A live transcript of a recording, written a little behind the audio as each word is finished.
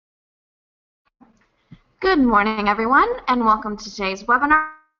Good morning, everyone, and welcome to today's webinar,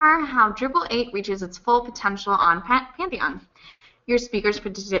 How Drupal 8 Reaches Its Full Potential on Pantheon. Your speakers for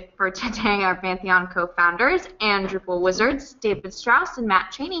today are Pantheon co-founders and Drupal wizards, David Strauss and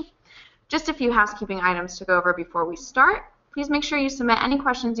Matt Cheney. Just a few housekeeping items to go over before we start. Please make sure you submit any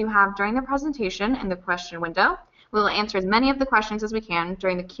questions you have during the presentation in the question window. We will answer as many of the questions as we can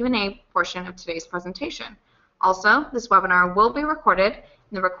during the Q&A portion of today's presentation. Also, this webinar will be recorded.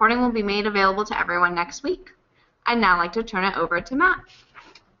 The recording will be made available to everyone next week. I'd now like to turn it over to Matt.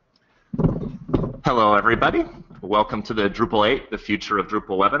 Hello, everybody. Welcome to the Drupal 8, the Future of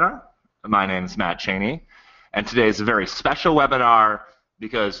Drupal webinar. My name is Matt Cheney, and today is a very special webinar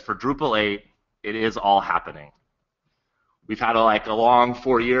because for Drupal 8, it is all happening. We've had a long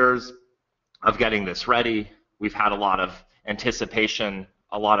 4 years of getting this ready. We've had a lot of anticipation,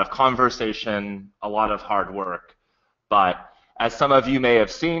 a lot of conversation, a lot of hard work, but as some of you may have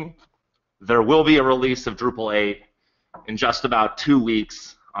seen, there will be a release of Drupal 8 in just about 2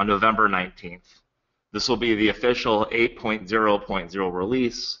 weeks on November 19th. This will be the official 8.0.0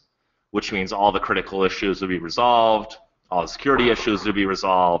 release, which means all the critical issues will be resolved, all the security issues will be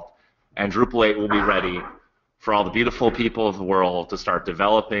resolved, and Drupal 8 will be ready for all the beautiful people of the world to start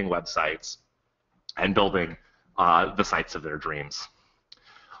developing websites and building the sites of their dreams.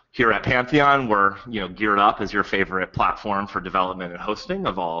 Here at Pantheon, we're geared up as your favorite platform for development and hosting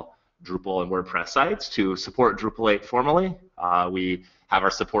of all Drupal and WordPress sites to support Drupal 8 formally. We have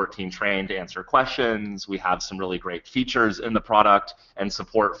our support team trained to answer questions. We have some really great features in the product and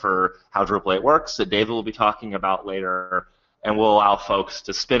support for how Drupal 8 works that David will be talking about later. And we'll allow folks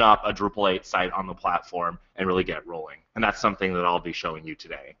to spin up a Drupal 8 site on the platform and really get rolling. And that's something that I'll be showing you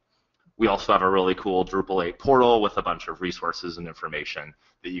today. We also have a really cool Drupal 8 portal with a bunch of resources and information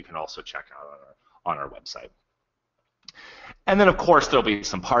that you can also check out on our website. And then, of course, there'll be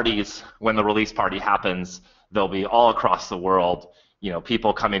some parties. When the release party happens, there'll be all across the world,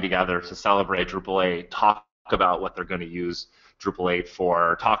 people coming together to celebrate Drupal 8, talk about what they're going to use Drupal 8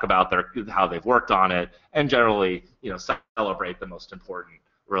 for, talk about how they've worked on it, and generally, celebrate the most important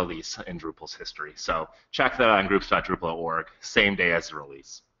release in Drupal's history. So check that out on groups.drupal.org, same day as the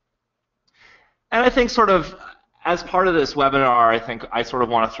release. And I think sort of as part of this webinar, I think I sort of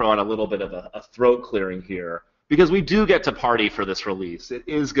want to throw out a little bit of a throat clearing here because we do get to party for this release. It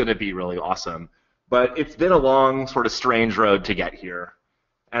is going to be really awesome, but it's been a long sort of strange road to get here.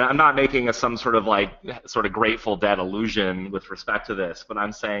 And I'm not making some sort of Grateful Dead illusion with respect to this, but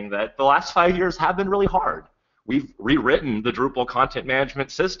I'm saying that the last 5 years have been really hard. We've rewritten the Drupal content management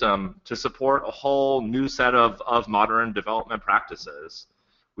system to support a whole new set of modern development practices.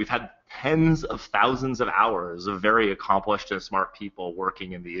 We've had tens of thousands of hours of very accomplished and smart people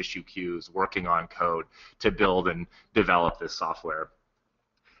working in the issue queues, working on code to build and develop this software.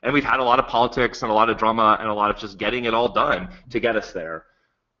 And we've had a lot of politics and a lot of drama and a lot of just getting it all done to get us there.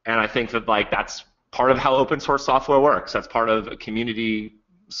 And I think that that's part of how open source software works. That's part of a community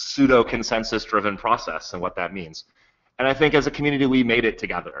pseudo-consensus driven process and what that means. And I think as a community we made it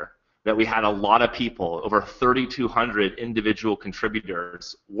together. That we had a lot of people, over 3,200 individual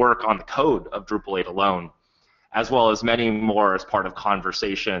contributors, work on the code of Drupal 8 alone, as well as many more as part of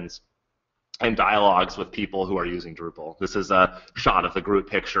conversations and dialogues with people who are using Drupal. This is a shot of the group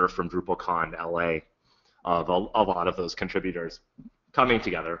picture from DrupalCon LA of a lot of those contributors coming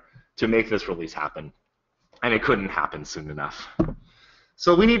together to make this release happen. And it couldn't happen soon enough.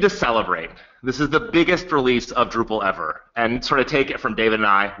 So we need to celebrate. This is the biggest release of Drupal ever. And sort of take it from David and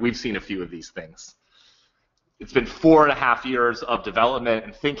I, we've seen a few of these things. It's been 4.5 years of development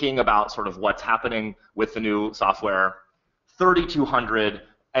and thinking about sort of what's happening with the new software. 3,200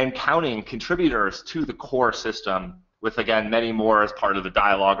 and counting contributors to the core system with, again, many more as part of the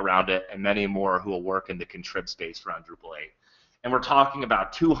dialogue around it and many more who will work in the contrib space around Drupal 8. And we're talking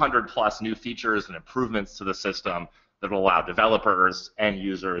about 200 plus new features and improvements to the system that will allow developers, end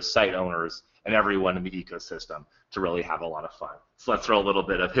users, site owners, and everyone in the ecosystem to really have a lot of fun. So let's throw a little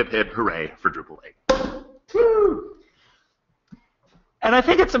bit of hip hip hooray for Drupal 8. Woo! And I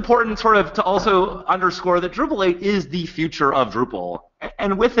think it's important sort of to also underscore that Drupal 8 is the future of Drupal,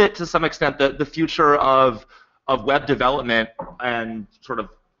 and with it, to some extent, the future of web development and sort of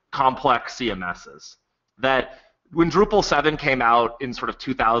complex CMSs. That when Drupal 7 came out in sort of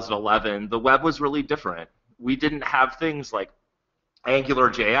 2011, the web was really different. We didn't have things like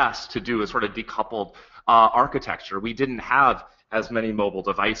AngularJS to do a sort of decoupled architecture. We didn't have as many mobile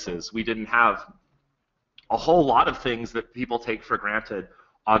devices. We didn't have a whole lot of things that people take for granted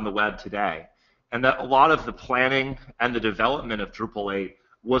on the web today. And that a lot of the planning and the development of Drupal 8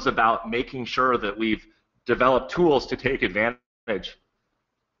 was about making sure that we've developed tools to take advantage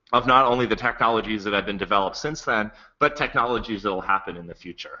of not only the technologies that have been developed since then, but technologies that will happen in the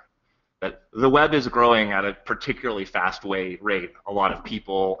future. That the web is growing at a particularly fast rate. A lot of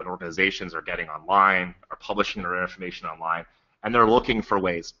people and organizations are getting online, are publishing their information online, and they're looking for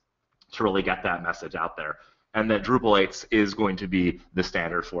ways to really get that message out there. And that Drupal 8 is going to be the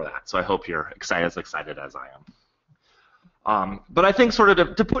standard for that. So I hope you're as excited as I am. But I think sort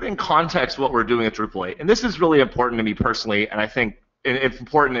of to put in context what we're doing at Drupal 8, and this is really important to me personally, and I think it's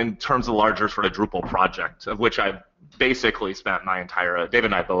important in terms of the larger sort of Drupal project, of which I've basically spent Dave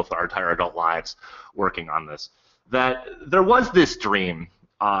and I both, our entire adult lives working on this, that there was this dream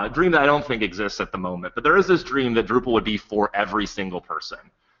that I don't think exists at the moment, but there is this dream that Drupal would be for every single person.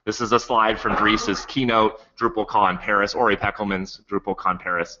 This is a slide from Dries' keynote, DrupalCon Paris, Ori Peckelman's DrupalCon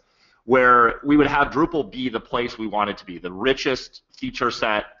Paris, where we would have Drupal be the place we wanted to be, the richest feature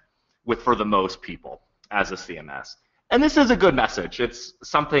set for the most people as a CMS. And this is a good message. It's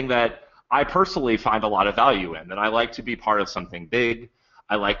something that I personally find a lot of value in, that I like to be part of something big.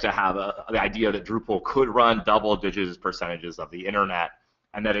 I like to have the idea that Drupal could run double-digit percentages of the internet,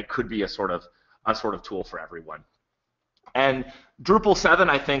 and that it could be a sort of tool for everyone. And Drupal 7,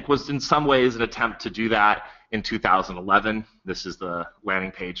 I think, was in some ways an attempt to do that in 2011. This is the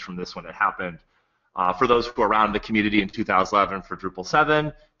landing page from this when it happened. For those who are around the community in 2011 for Drupal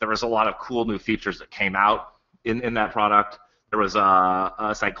 7, there was a lot of cool new features that came out in that product. There was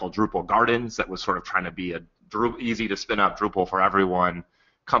a site called Drupal Gardens that was sort of trying to be easy to spin up Drupal for everyone.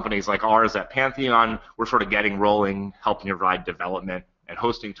 Companies like ours at Pantheon were sort of getting rolling, helping provide development and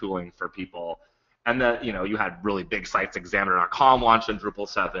hosting tooling for people. And that, you had really big sites, Examiner.com launched in Drupal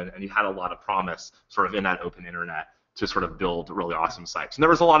 7, and you had a lot of promise sort of in that open internet to sort of build really awesome sites. And there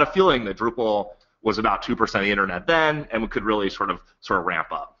was a lot of feeling that Drupal was about 2% of the internet then, and we could really sort of ramp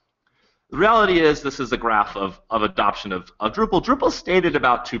up. The reality is, this is a graph of adoption of Drupal. Drupal stayed at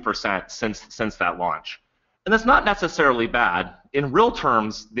about 2% since that launch. And that's not necessarily bad. In real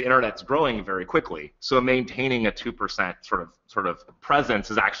terms, the internet's growing very quickly. So maintaining a 2% sort of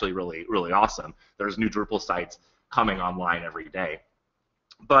presence is actually really, really awesome. There's new Drupal sites coming online every day.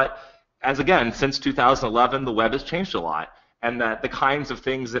 But again, since 2011, the web has changed a lot. And that the kinds of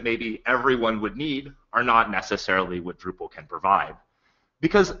things that maybe everyone would need are not necessarily what Drupal can provide.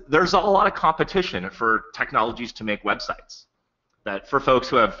 Because there's a lot of competition for technologies to make websites. That for folks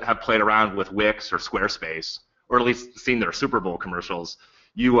who have played around with Wix or Squarespace, or at least seen their Super Bowl commercials,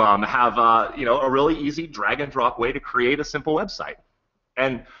 you have a really easy drag and drop way to create a simple website.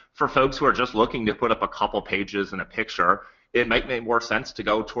 And for folks who are just looking to put up a couple pages and a picture, it might make more sense to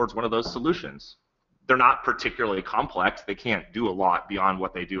go towards one of those solutions. They're not particularly complex. They can't do a lot beyond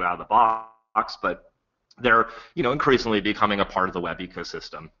what they do out of the box, but they're increasingly becoming a part of the web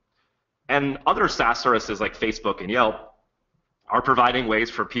ecosystem. And other SaaS services like Facebook and Yelp are providing ways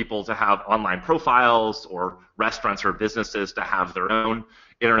for people to have online profiles, or restaurants or businesses to have their own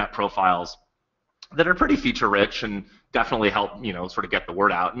internet profiles that are pretty feature rich and definitely help sort of get the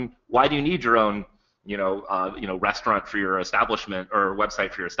word out. And why do you need your own restaurant for your establishment or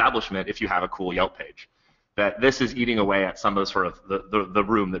website for your establishment if you have a cool Yelp page? That this is eating away at some of the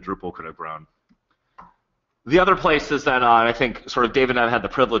room that Drupal could have grown. The other place is that I think sort of Dave and I have had the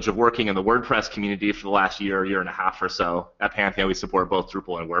privilege of working in the WordPress community for the last year and a half or so. At Pantheon, we support both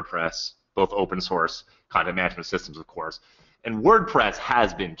Drupal and WordPress, both open source content management systems, of course. And WordPress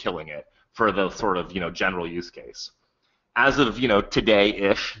has been killing it for the sort of general use case. As of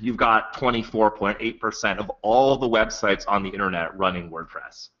today-ish, you've got 24.8% of all the websites on the internet running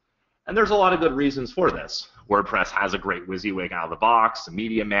WordPress. And there's a lot of good reasons for this. WordPress has a great WYSIWYG out of the box,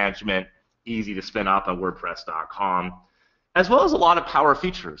 media management, easy to spin up on WordPress.com, as well as a lot of power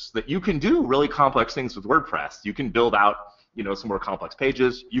features that you can do really complex things with WordPress. You can build out some more complex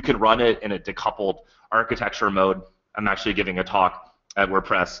pages. You can run it in a decoupled architecture mode. I'm actually giving a talk at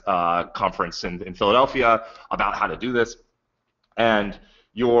WordPress conference in Philadelphia about how to do this. And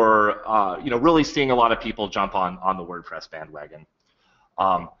you're really seeing a lot of people jump on the WordPress bandwagon.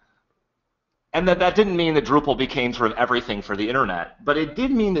 And that didn't mean that Drupal became sort of everything for the internet, but it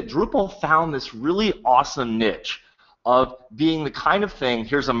did mean that Drupal found this really awesome niche of being the kind of thing,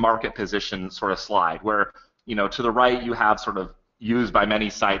 here's a market position sort of slide, where to the right you have sort of used by many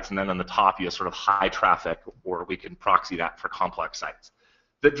sites, and then on the top you have sort of high traffic, or we can proxy that for complex sites.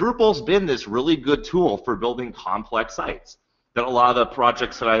 That Drupal's been this really good tool for building complex sites. That a lot of the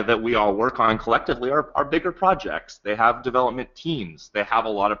projects that we all work on collectively are bigger projects. They have development teams. They have a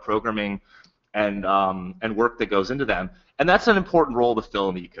lot of programming and work that goes into them, and that's an important role to fill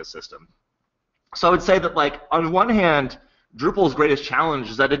in the ecosystem. So I would say that, on one hand, Drupal's greatest challenge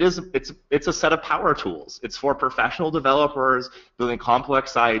is that it's a set of power tools. It's for professional developers building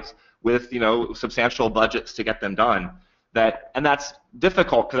complex sites with substantial budgets to get them done. And that's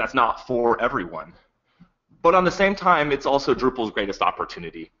difficult because that's not for everyone. But on the same time, it's also Drupal's greatest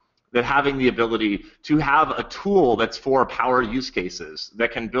opportunity. That having the ability to have a tool that's for power use cases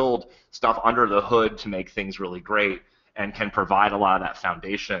that can build stuff under the hood to make things really great and can provide a lot of that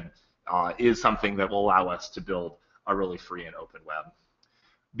foundation is something that will allow us to build a really free and open web.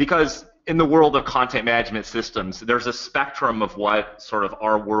 Because in the world of content management systems, there's a spectrum of what sort of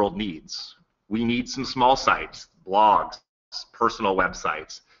our world needs. We need some small sites, blogs, personal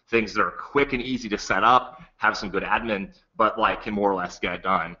websites, things that are quick and easy to set up, have some good admin, but can more or less get it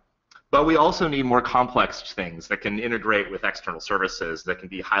done. But we also need more complex things that can integrate with external services, that can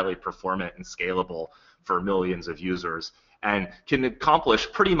be highly performant and scalable for millions of users, and can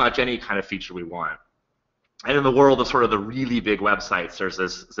accomplish pretty much any kind of feature we want. And in the world of sort of the really big websites, there's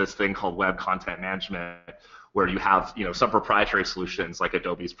this thing called web content management, where you have some proprietary solutions like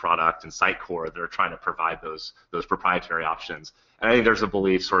Adobe's product and Sitecore that are trying to provide those proprietary options. And I think there's a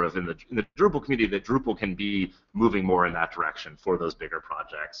belief sort of in the Drupal community that Drupal can be moving more in that direction for those bigger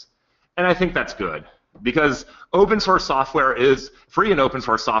projects. And I think that's good, because open source software free and open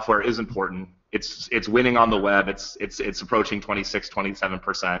source software is important. It's winning on the web. It's approaching 26,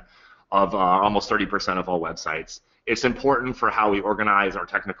 27% of almost 30% of all websites. It's important for how we organize our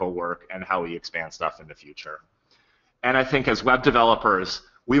technical work and how we expand stuff in the future. And I think as web developers,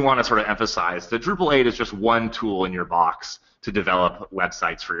 we want to sort of emphasize that Drupal 8 is just one tool in your box to develop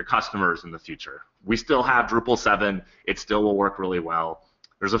websites for your customers in the future. We still have Drupal 7. It still will work really well.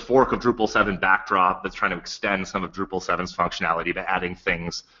 There's a fork of Drupal 7 backdrop that's trying to extend some of Drupal 7's functionality by adding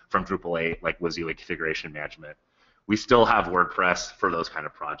things from Drupal 8, like WYSIWYG configuration management. We still have WordPress for those kind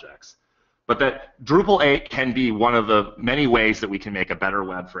of projects. But that Drupal 8 can be one of the many ways that we can make a better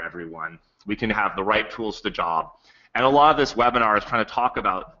web for everyone. We can have the right tools for the job. And a lot of this webinar is trying to talk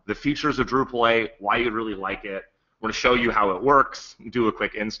about the features of Drupal 8, why you really like it. We're going to show you how it works, do a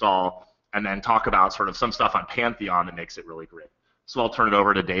quick install, and then talk about sort of some stuff on Pantheon that makes it really great. So I'll turn it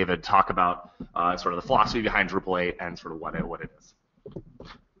over to David to talk about sort of the philosophy behind Drupal 8 and sort of what it is.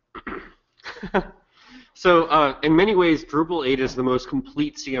 So in many ways, Drupal 8 is the most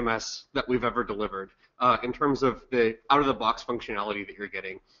complete CMS that we've ever delivered in terms of the out-of-the-box functionality that you're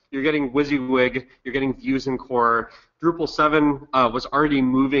getting. You're getting WYSIWYG, you're getting views in core. Drupal 7 was already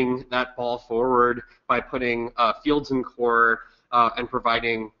moving that ball forward by putting fields in core and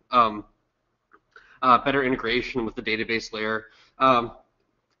providing better integration with the database layer.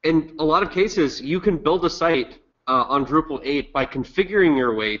 In a lot of cases, you can build a site on Drupal 8 by configuring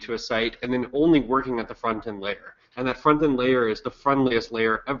your way to a site and then only working at the front-end layer. And that front-end layer is the friendliest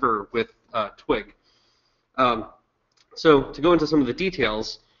layer ever with Twig. So to go into some of the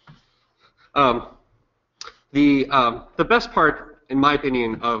details, the best part, in my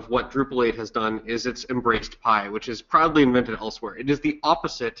opinion, of what Drupal 8 has done is it's embraced Pi, which is proudly invented elsewhere. It is the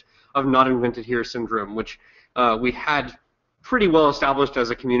opposite of not invented here syndrome, which we had pretty well established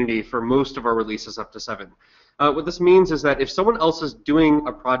as a community for most of our releases up to 7. What this means is that if someone else is doing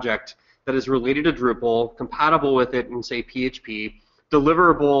a project that is related to Drupal, compatible with it in, say, PHP,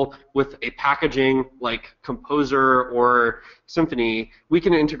 deliverable with a packaging like Composer or Symfony, we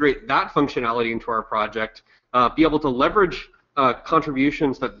can integrate that functionality into our project, be able to leverage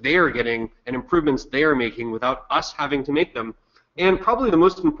contributions that they are getting and improvements they are making without us having to make them. And probably the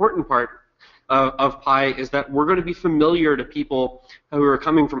most important part of Pi is that we're going to be familiar to people who are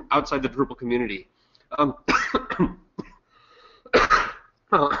coming from outside the Drupal community.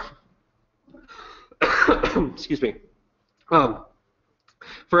 Excuse me.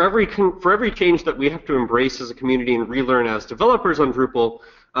 For every change that we have to embrace as a community and relearn as developers on Drupal,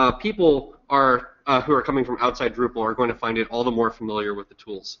 people who are coming from outside Drupal are going to find it all the more familiar with the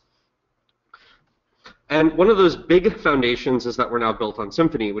tools. And one of those big foundations is that we're now built on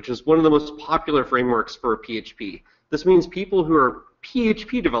Symfony, which is one of the most popular frameworks for PHP. This means people who are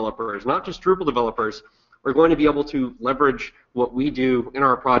PHP developers, not just Drupal developers, are going to be able to leverage what we do in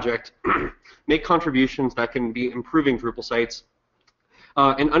our project, make contributions that can be improving Drupal sites,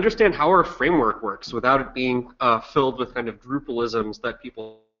 and understand how our framework works without it being filled with kind of Drupalisms that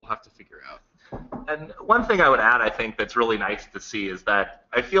people have to figure out. And one thing I would add, I think, that's really nice to see is that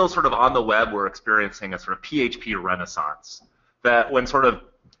I feel sort of on the web we're experiencing a sort of PHP renaissance. That when sort of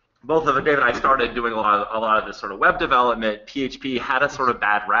both of Dave and I started doing a lot of this sort of web development, PHP had a sort of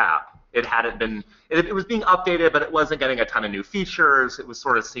bad rap. It was being updated, but it wasn't getting a ton of new features. It was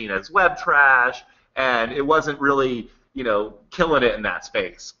sort of seen as web trash, and it wasn't really, killing it in that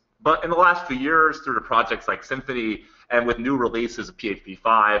space. But in the last few years, through the projects like Symfony And with new releases of PHP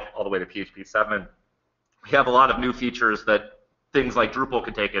 5 all the way to PHP 7, we have a lot of new features that things like Drupal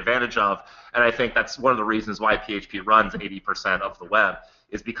can take advantage of. And I think that's one of the reasons why PHP runs 80% of the web,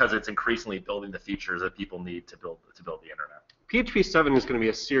 is because it's increasingly building the features that people need to build the internet. PHP 7 is going to be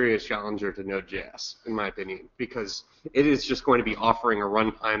a serious challenger to Node.js, in my opinion, because it is just going to be offering a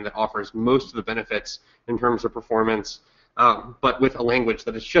runtime that offers most of the benefits in terms of performance, but with a language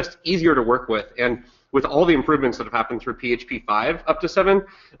that is just easier to work with. And with all the improvements that have happened through PHP 5 up to 7,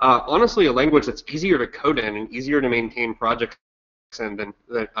 honestly, a language that's easier to code in and easier to maintain projects in than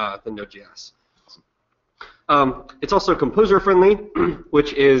Node.js. It's also composer-friendly,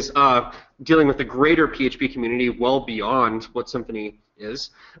 which is dealing with the greater PHP community well beyond what Symfony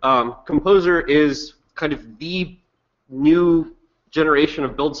is. Composer is kind of the new generation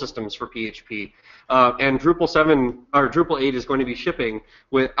of build systems for PHP, and Drupal 8 is going to be shipping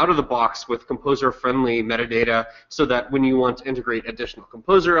out of the box with composer-friendly metadata, so that when you want to integrate additional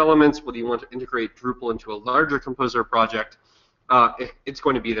composer elements, whether you want to integrate Drupal into a larger composer project, it's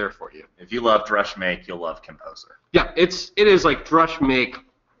going to be there for you. If you love Drush Make, you'll love Composer. Yeah, it is like Drush Make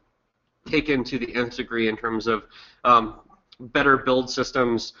taken to the nth degree in terms of better build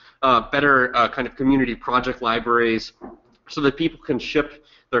systems, better kind of community project libraries, so that people can ship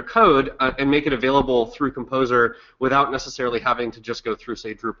their code and make it available through Composer without necessarily having to just go through,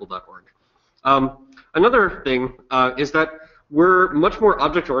 say, Drupal.org. Another thing is that we're much more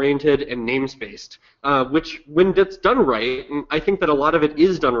object-oriented and namespaced, which, when it's done right, and I think that a lot of it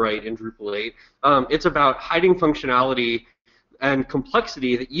is done right in Drupal 8, it's about hiding functionality and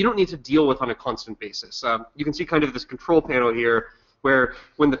complexity that you don't need to deal with on a constant basis. You can see kind of this control panel here, where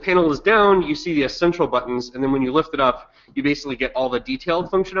when the panel is down, you see the essential buttons, and then when you lift it up, you basically get all the detailed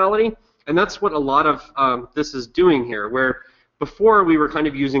functionality. And that's what a lot of this is doing here, where before we were kind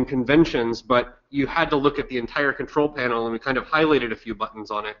of using conventions, but you had to look at the entire control panel, and we kind of highlighted a few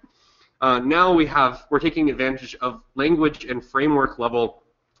buttons on it. Now we're taking advantage of language and framework level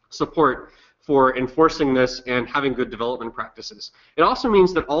support for enforcing this and having good development practices. It also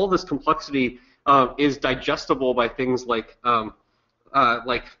means that all this complexity is digestible by things like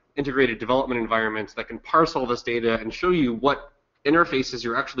integrated development environments that can parse all this data and show you what interfaces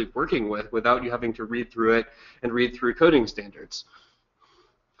you're actually working with without you having to read through it and read through coding standards.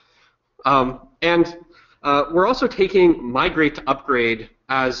 We're also taking migrate to upgrade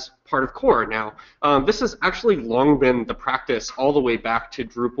as part of core now. This has actually long been the practice all the way back to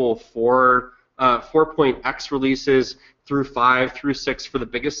Drupal 4.x releases through 5 through 6 for the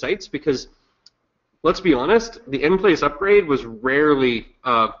biggest sites, because let's be honest, the in-place upgrade was rarely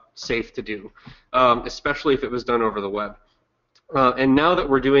safe to do, especially if it was done over the web. And now that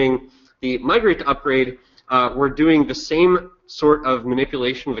we're doing the migrate to upgrade, we're doing the same sort of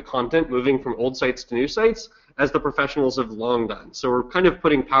manipulation of the content, moving from old sites to new sites, as the professionals have long done. So we're kind of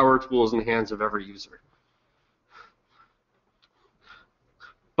putting power tools in the hands of every user.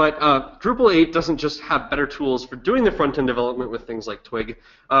 But Drupal 8 doesn't just have better tools for doing the front-end development with things like Twig.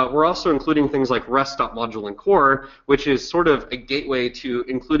 We're also including things like rest.module in core, which is sort of a gateway to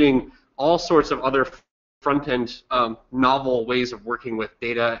including all sorts of other front-end novel ways of working with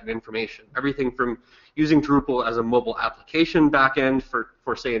data and information. Everything from using Drupal as a mobile application backend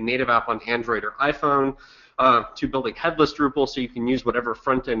for say, a native app on Android or iPhone, to building headless Drupal so you can use whatever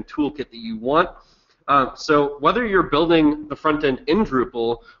front-end toolkit that you want. So whether you're building the front end in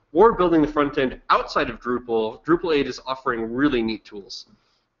Drupal or building the front end outside of Drupal, Drupal 8 is offering really neat tools.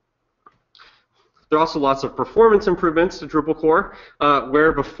 There are also lots of performance improvements to Drupal core,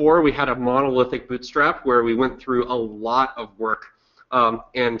 where before we had a monolithic bootstrap where we went through a lot of work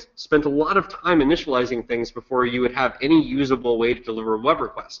and spent a lot of time initializing things before you would have any usable way to deliver a web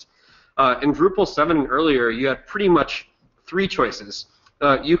request. In Drupal 7 and earlier, you had pretty much 3 choices.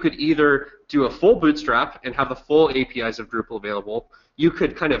 You could either do a full bootstrap and have the full APIs of Drupal available. You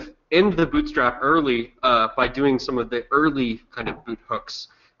could kind of end the bootstrap early by doing some of the early kind of boot hooks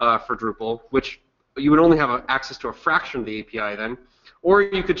for Drupal, which you would only have access to a fraction of the API then. Or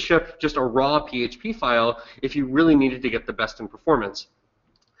you could ship just a raw PHP file if you really needed to get the best in performance.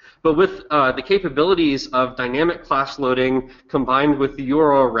 But with the capabilities of dynamic class loading combined with the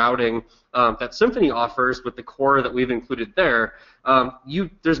URL routing that Symfony offers with the core that we've included there,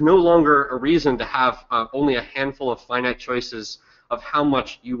 there's no longer a reason to have only a handful of finite choices of how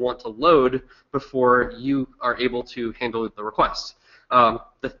much you want to load before you are able to handle the request.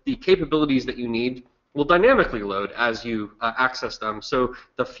 The capabilities that you need will dynamically load as you access them. So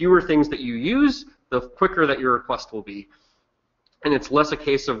the fewer things that you use, the quicker that your request will be. And it's less a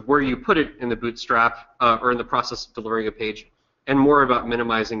case of where you put it in the bootstrap or in the process of delivering a page, and more about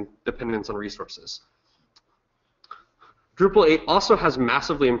minimizing dependence on resources. Drupal 8 also has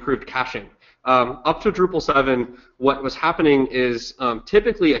massively improved caching. Up to Drupal 7, what was happening is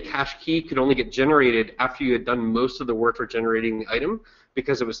typically a cache key could only get generated after you had done most of the work for generating the item,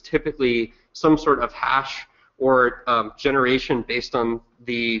 because it was typically some sort of hash or generation based on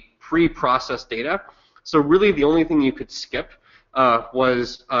the pre-processed data. So really the only thing you could skip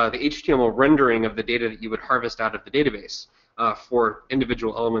was the HTML rendering of the data that you would harvest out of the database for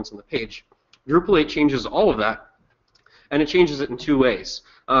individual elements on the page. Drupal 8 changes all of that, and it changes it in two ways.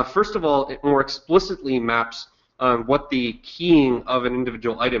 First of all, it more explicitly maps what the keying of an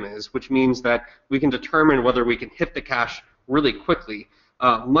individual item is, which means that we can determine whether we can hit the cache really quickly,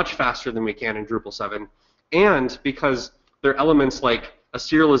 much faster than we can in Drupal 7. And because there are elements like a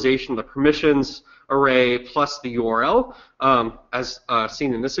serialization of the permissions array plus the URL, as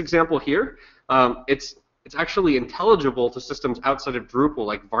seen in this example here, it's actually intelligible to systems outside of Drupal,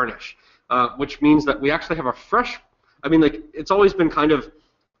 like Varnish, which means that we actually have a fresh, I mean, like, it's always been kind of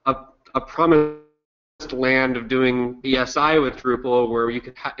a promised land of doing ESI with Drupal, where you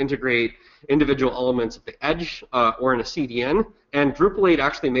could integrate individual elements at the edge or in a CDN, and Drupal 8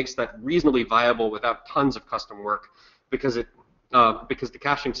 actually makes that reasonably viable without tons of custom work, because the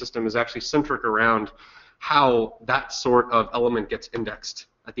caching system is actually centric around how that sort of element gets indexed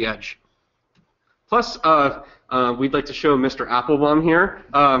at the edge. Plus, we'd like to show Mr. Applebaum here,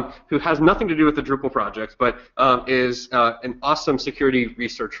 who has nothing to do with the Drupal project, but is an awesome security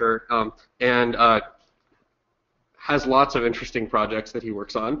researcher and has lots of interesting projects that he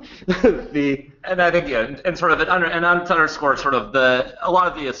works on. And I think, yeah, and sort of to underscore sort of a lot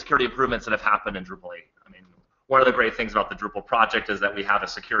of the security improvements that have happened in Drupal 8. I mean, one of the great things about the Drupal project is that we have a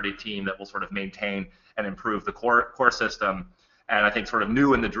security team that will sort of maintain and improve the core system. And I think sort of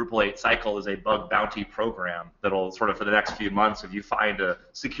new in the Drupal 8 cycle is a bug bounty program that'll sort of, for the next few months, if you find a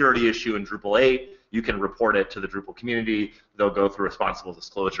security issue in Drupal 8, you can report it to the Drupal community. They'll go through responsible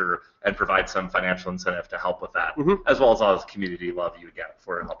disclosure and provide some financial incentive to help with that, as well as all the community love you would get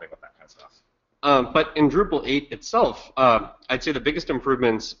for helping with that kind of stuff. But in Drupal 8 itself, I'd say the biggest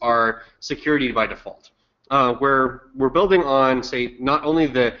improvements are security by default. Where we're building on, say, not only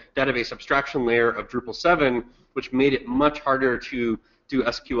the database abstraction layer of Drupal 7, which made it much harder to do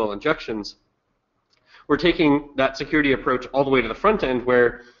SQL injections, we're taking that security approach all the way to the front end,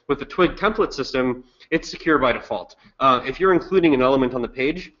 where with the Twig template system, it's secure by default. If you're including an element on the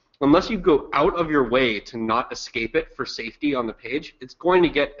page, unless you go out of your way to not escape it for safety on the page, it's going to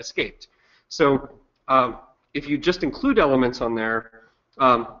get escaped. So if you just include elements on there,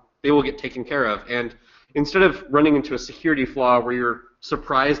 they will get taken care of. And instead of running into a security flaw where you're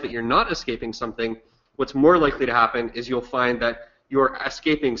surprised that you're not escaping something, what's more likely to happen is you'll find that you're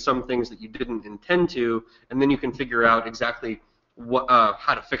escaping some things that you didn't intend to, and then you can figure out exactly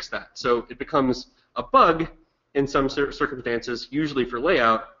how to fix that. So it becomes a bug in some circumstances, usually for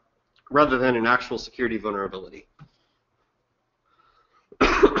layout, rather than an actual security vulnerability.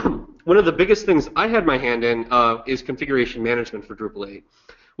 One of the biggest things I had my hand in is configuration management for Drupal 8,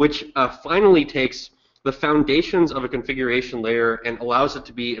 which finally takes the foundations of a configuration layer and allows it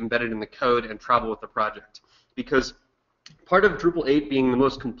to be embedded in the code and travel with the project. Because part of Drupal 8 being the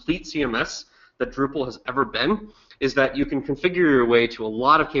most complete CMS that Drupal has ever been is that you can configure your way to a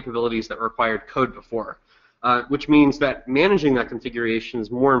lot of capabilities that required code before, which means that managing that configuration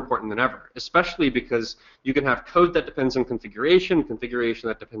is more important than ever, especially because you can have code that depends on configuration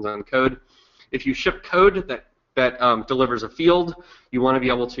that depends on code. If you ship code that delivers a field, you want to be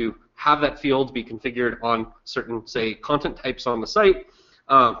able to have that field be configured on certain, say, content types on the site.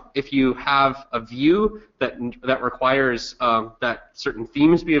 If you have a view that requires that certain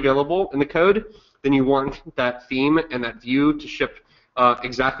themes be available in the code, then you want that theme and that view to ship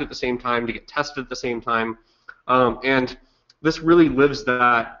exactly at the same time, to get tested at the same time. And this really lives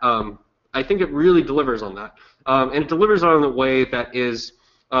that. I think it really delivers on that. And it delivers on a way that is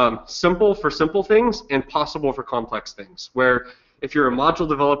simple for simple things and possible for complex things, where if you're a module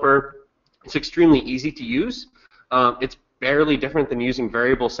developer, it's extremely easy to use. It's barely different than using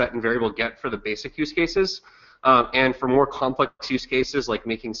variable set and variable get for the basic use cases. And for more complex use cases like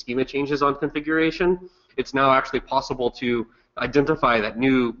making schema changes on configuration, it's now actually possible to identify that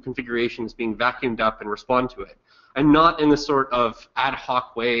new configuration is being vacuumed up and respond to it. And not in the sort of ad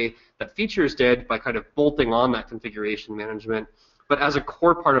hoc way that features did by kind of bolting on that configuration management, but as a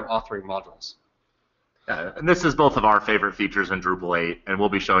core part of authoring modules. And this is both of our favorite features in Drupal 8, and we'll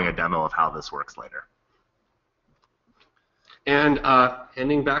be showing a demo of how this works later. And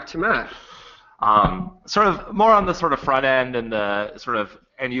handing back to Matt. Sort of more on the sort of front end and the sort of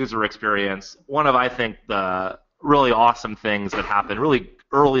end user experience. One of, I think, the really awesome things that happened really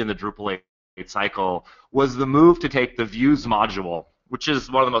early in the Drupal 8 cycle was the move to take the views module, which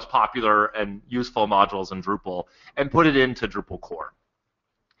is one of the most popular and useful modules in Drupal, and put it into Drupal core.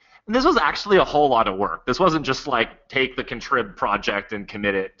 And this was actually a whole lot of work. This wasn't just like take the contrib project and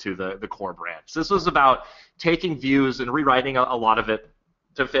commit it to the core branch. This was about taking views and rewriting a lot of it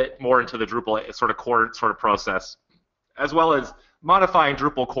to fit more into the Drupal sort of core sort of process, as well as modifying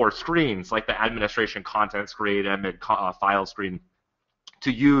Drupal core screens like the administration content screen and file screen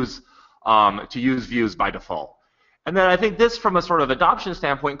to use views by default. And then I think this, from a sort of adoption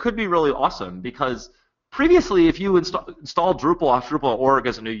standpoint, could be really awesome, because previously, if you installed Drupal off Drupal.org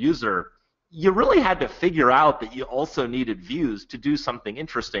as a new user, you really had to figure out that you also needed views to do something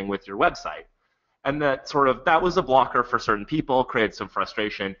interesting with your website. And that was a blocker for certain people, created some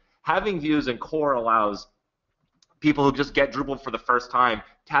frustration. Having views in core allows people who just get Drupal for the first time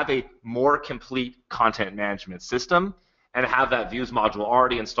to have a more complete content management system and have that views module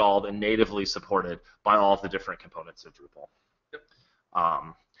already installed and natively supported by all of the different components of Drupal.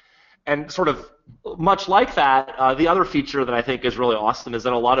 And sort of much like that, the other feature that I think is really awesome is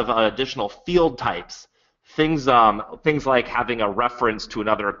that a lot of additional field types, things like having a reference to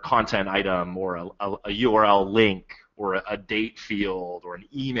another content item, or a URL link, or a date field, or an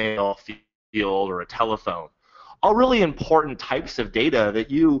email field, or a telephone, all really important types of data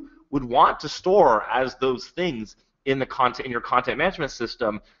that you would want to store as those things in your content management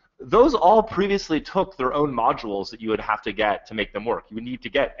system. Those all previously took their own modules that you would have to get to make them work. You would need to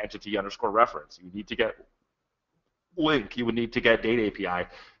get entity_reference. You would need to get link. You would need to get data API.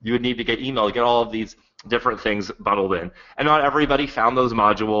 You would need to get email. You get all of these different things bundled in. And not everybody found those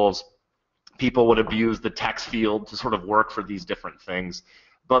modules. People would abuse the text field to sort of work for these different things.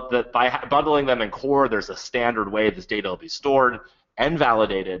 But by bundling them in core, there's a standard way this data will be stored and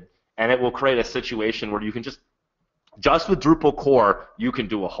validated, and it will create a situation where you can just with Drupal core, you can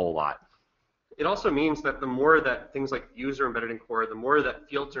do a whole lot. It also means that the more that things like views are embedded in core, the more that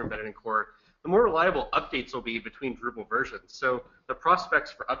fields are embedded in core, the more reliable updates will be between Drupal versions. So the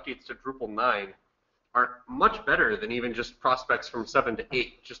prospects for updates to Drupal 9 are much better than even just prospects from 7 to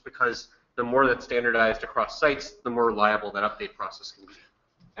 8, just because the more that's standardized across sites, the more reliable that update process can be.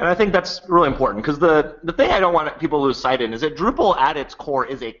 And I think that's really important, because the thing I don't want people to lose sight in is that Drupal at its core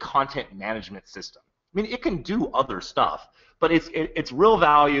is a content management system. I mean, it can do other stuff, but its real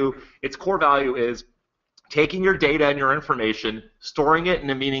value, its core value is taking your data and your information, storing it in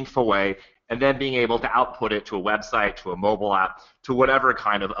a meaningful way, and then being able to output it to a website, to a mobile app, to whatever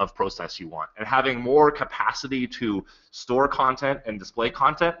kind of process you want. And having more capacity to store content and display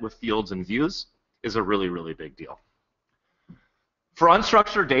content with fields and views is a really, really big deal. For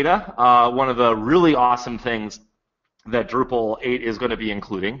unstructured data, one of the really awesome things that Drupal 8 is going to be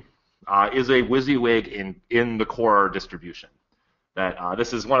including is a WYSIWYG in the core distribution.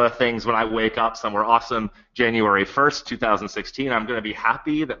 This is one of the things when I wake up somewhere awesome January 1st, 2016, I'm going to be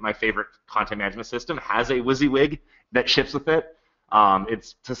happy that my favorite content management system has a WYSIWYG that ships with it.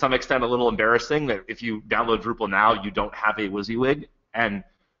 It's to some extent a little embarrassing that if you download Drupal now, you don't have a WYSIWYG. And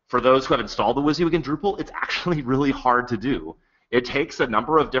for those who have installed the WYSIWYG in Drupal, it's actually really hard to do. It takes a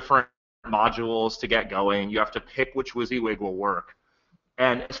number of different modules to get going. You have to pick which WYSIWYG will work.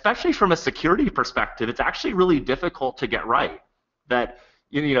 And especially from a security perspective, it's actually really difficult to get right. That,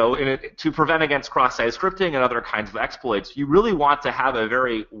 to prevent against cross-site scripting and other kinds of exploits, you really want to have a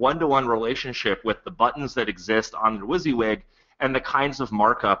very one-to-one relationship with the buttons that exist on the WYSIWYG and the kinds of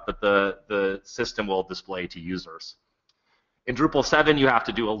markup that the system will display to users. In Drupal 7, you have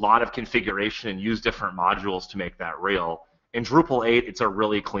to do a lot of configuration and use different modules to make that real. In Drupal 8, it's a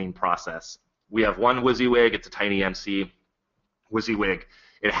really clean process. We have one WYSIWYG. It's a TinyMC WYSIWYG.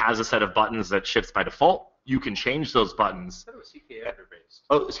 It has a set of buttons that ships by default. You can change those buttons. I thought it was CKEditor based.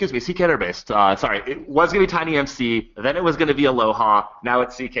 Oh, excuse me, CKEditor based. Sorry, it was going to be TinyMC, then it was going to be Aloha. Now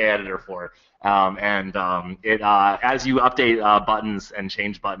it's CKEditor for it. As you update buttons and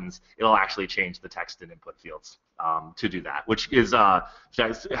change buttons, it'll actually change the text and input fields to do that, which is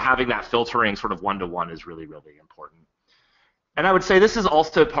having that filtering sort of one-to-one is really, really important. And I would say this is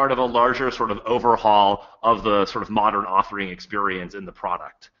also part of a larger sort of overhaul of the sort of modern authoring experience in the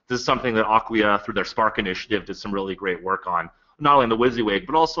product. This is something that Acquia, through their Spark initiative, did some really great work on, not only in the WYSIWYG,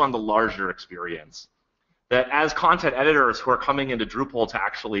 but also on the larger experience. That as content editors who are coming into Drupal to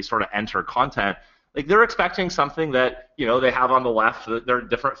actually sort of enter content, like they're expecting something that, they have on the left, there are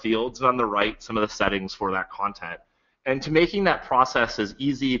different fields, and on the right, some of the settings for that content. And to making that process as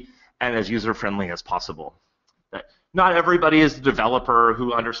easy and as user-friendly as possible. That not everybody is a developer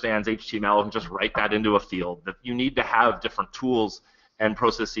who understands HTML and just write that into a field. That you need to have different tools and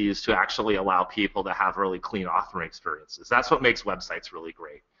processes to actually allow people to have really clean authoring experiences. That's what makes websites really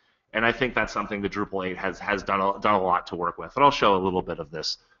great. And I think that's something that Drupal 8 has done a lot to work with. And I'll show a little bit of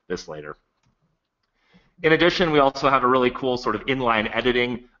this later. In addition, we also have a really cool sort of inline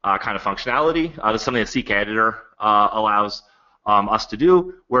editing kind of functionality. This is something that CK Editor allows us to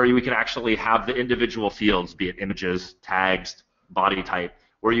do, where we can actually have the individual fields, be it images, tags, body type,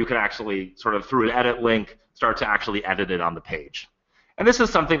 where you can actually sort of through an edit link start to actually edit it on the page. And this is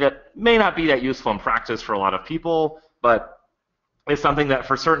something that may not be that useful in practice for a lot of people, but it's something that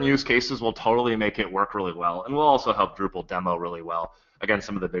for certain use cases will totally make it work really well, and will also help Drupal demo really well against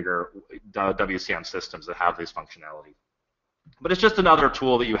some of the bigger WCM systems that have this functionality. But it's just another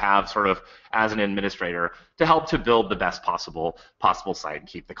tool that you have sort of as an administrator to help to build the best possible site and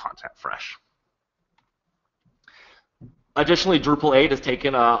keep the content fresh. Additionally, Drupal 8 has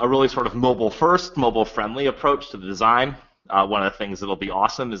taken a really sort of mobile-first, mobile-friendly approach to the design. One of the things that'll be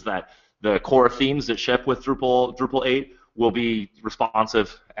awesome is that the core themes that ship with Drupal 8 will be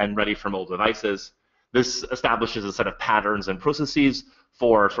responsive and ready for mobile devices. This establishes a set of patterns and processes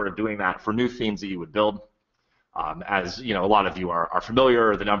for sort of doing that for new themes that you would build. As you know, a lot of you are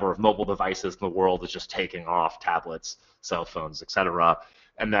familiar, the number of mobile devices in the world is just taking off: tablets, cell phones, etc.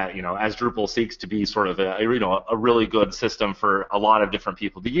 And that, you know, as Drupal seeks to be sort of a really good system for a lot of different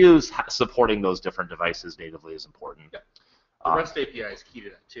people to use, supporting those different devices natively is important. Yeah. The REST API is key to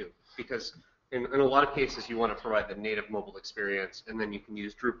that too, because in a lot of cases you want to provide the native mobile experience, and then you can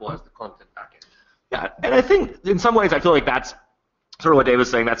use Drupal as the content backend. Yeah, and I think in some ways I feel like that's sort of what Dave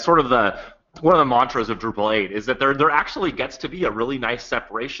was saying. That's sort of one of the mantras of Drupal 8 is that there actually gets to be a really nice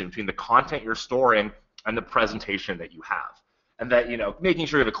separation between the content you're storing and the presentation that you have. And that, you know, making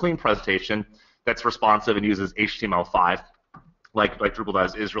sure you have a clean presentation that's responsive and uses HTML5 like Drupal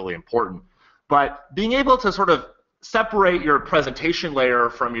does is really important. But being able to sort of separate your presentation layer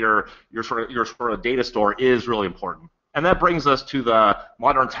from your sort of data store is really important. And that brings us to the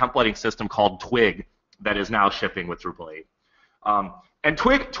modern templating system called Twig that is now shipping with Drupal 8. And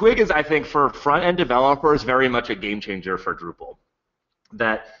Twig is, I think, for front-end developers, very much a game changer for Drupal.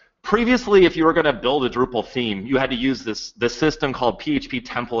 That previously, if you were going to build a Drupal theme, you had to use this system called PHP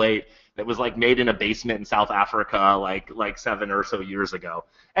Template that was like made in a basement in South Africa like 7 or so years ago.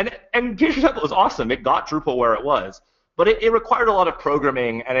 And PHP Template was awesome. It got Drupal where it was. But it required a lot of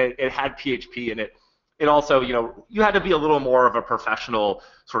programming, and it had PHP in it. It also, you know, you had to be a little more of a professional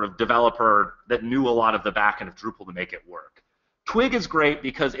sort of developer that knew a lot of the back end of Drupal to make it work. Twig is great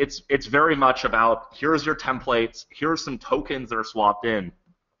because it's very much about, here's your templates, here's some tokens that are swapped in,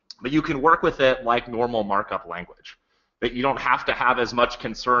 but you can work with it like normal markup language. That you don't have to have as much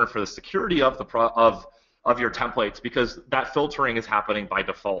concern for the security of your templates, because that filtering is happening by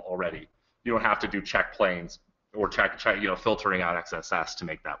default already. You don't have to do check planes or filtering out XSS to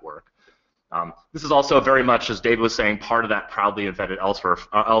make that work. This is also very much, as David was saying, part of that proudly invented elsewhere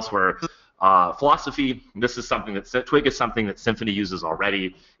philosophy. This is something that Twig is something that Symfony uses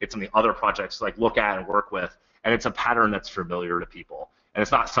already. It's something other projects like look at and work with, and it's a pattern that's familiar to people. And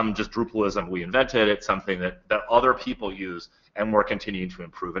it's not some just Drupalism we invented. It's something that other people use, and we're continuing to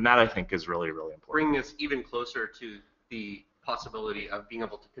improve. And that, I think, is really, really important. Bringing us even closer to the possibility of being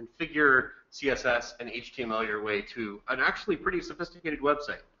able to configure CSS and HTML your way to an actually pretty sophisticated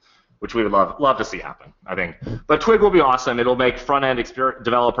website. Which we would love to see happen, I think. But Twig will be awesome. It'll make front-end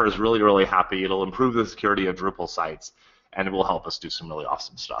developers really, really happy. It'll improve the security of Drupal sites, and it will help us do some really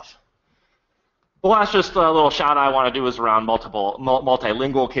awesome stuff. The last just little shout I want to do is around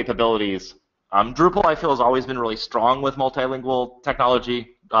multilingual capabilities. Drupal, I feel, has always been really strong with multilingual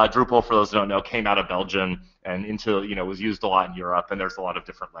technology. Drupal, for those who don't know, came out of Belgium and was used a lot in Europe, and there's a lot of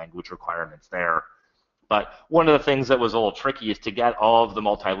different language requirements there. But one of the things that was a little tricky is to get all of the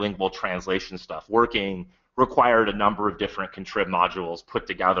multilingual translation stuff working required a number of different contrib modules put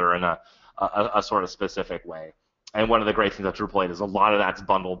together in a sort of specific way. And one of the great things about Drupal 8 is a lot of that's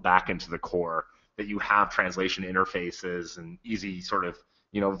bundled back into the core, that you have translation interfaces and easy sort of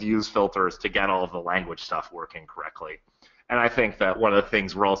views filters to get all of the language stuff working correctly. And I think that one of the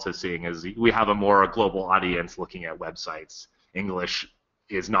things we're also seeing is we have a more global audience looking at websites. English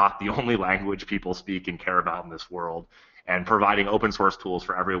is not the only language people speak and care about in this world, and providing open source tools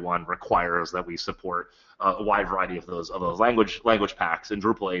for everyone requires that we support a wide variety of those language packs, and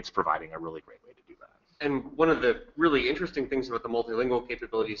Drupal 8 is providing a really great way to do that. And one of the really interesting things about the multilingual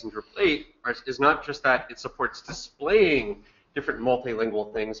capabilities in Drupal 8 is not just that it supports displaying different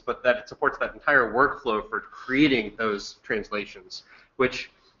multilingual things, but that it supports that entire workflow for creating those translations, which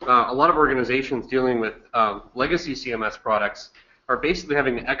a lot of organizations dealing with legacy CMS products are basically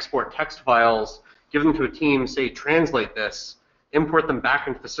having to export text files, give them to a team, say, translate this, import them back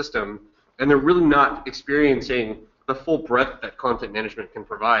into the system, and they're really not experiencing the full breadth that content management can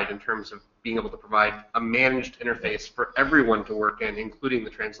provide in terms of being able to provide a managed interface for everyone to work in, including the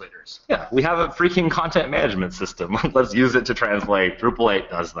translators. Yeah, we have a freaking content management system. Let's use it to translate. Drupal 8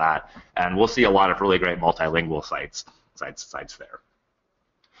 does that, and we'll see a lot of really great multilingual sites there.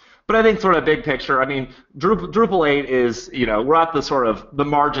 But I think sort of big picture, I mean, Drupal 8 is, we're at the sort of the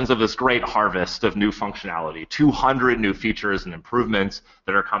margins of this great harvest of new functionality, 200 new features and improvements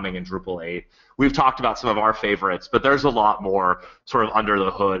that are coming in Drupal 8. We've talked about some of our favorites, but there's a lot more sort of under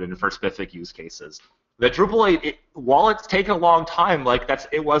the hood and for specific use cases. The Drupal 8, while it's taken a long time,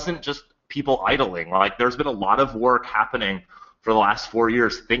 it wasn't just people idling. Like, there's been a lot of work happening for the last 4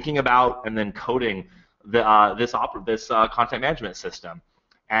 years thinking about and then coding this content management system.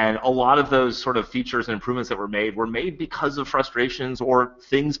 And a lot of those sort of features and improvements that were made because of frustrations or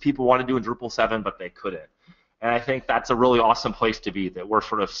things people want to do in Drupal 7, but they couldn't. And I think that's a really awesome place to be, that we're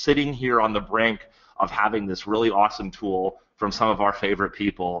sort of sitting here on the brink of having this really awesome tool from some of our favorite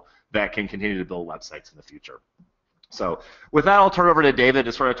people that can continue to build websites in the future. So with that, I'll turn over to David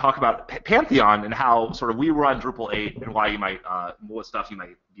to sort of talk about Pantheon and how sort of we run Drupal 8 and why you might, what stuff you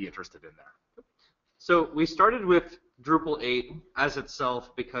might be interested in there. So we started with Drupal 8 as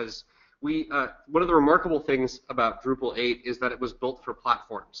itself because one of the remarkable things about Drupal 8 is that it was built for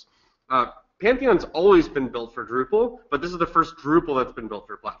platforms. Pantheon's always been built for Drupal, but this is the first Drupal that's been built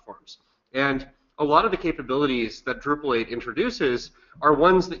for platforms. And a lot of the capabilities that Drupal 8 introduces are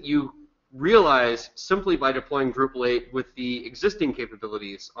ones that you realize simply by deploying Drupal 8 with the existing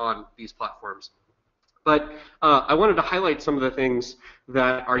capabilities on these platforms. But I wanted to highlight some of the things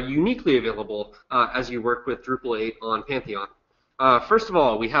that are uniquely available as you work with Drupal 8 on Pantheon. First of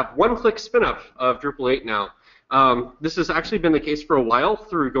all, we have one-click spin-up of Drupal 8 now. This has actually been the case for a while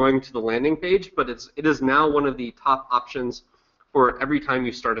through going to the landing page, but it is now one of the top options for every time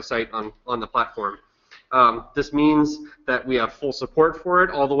you start a site on the platform. This means that we have full support for it,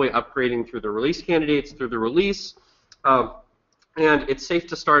 all the way upgrading through the release candidates, through the release, and it's safe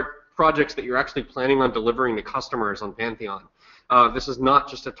to start projects that you're actually planning on delivering to customers on Pantheon. This is not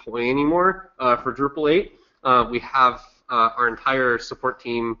just a toy anymore for Drupal 8. We have our entire support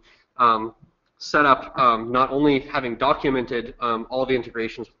team set up, not only having documented all the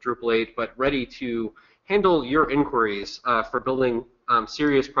integrations with Drupal 8, but ready to handle your inquiries for building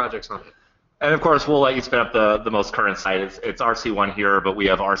serious projects on it. And of course, we'll let you spin up the most current site. It's RC1 here, but we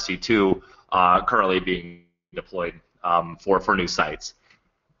have RC2 currently being deployed for new sites.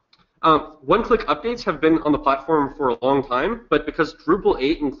 One-click updates have been on the platform for a long time, but because Drupal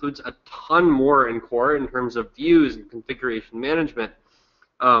 8 includes a ton more in core in terms of views and configuration management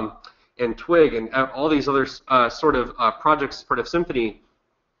and Twig and all these other sort of projects, part of Symfony,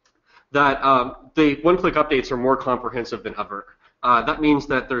 that the one-click updates are more comprehensive than ever. That means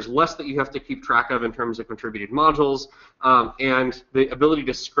that there's less that you have to keep track of in terms of contributed modules, and the ability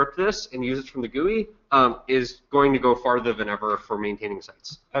to script this and use it from the GUI is going to go farther than ever for maintaining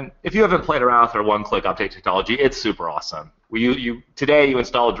sites. And if you haven't played around with our one-click update technology, it's super awesome. Today you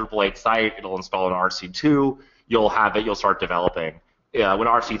install a Drupal 8 site, it'll install an RC2, you'll have it, you'll start developing. When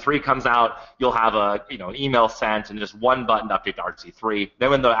RC3 comes out, you'll have an email sent and just one button to update to RC3. Then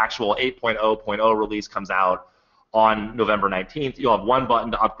when the actual 8.0.0 release comes out on November 19th, you'll have one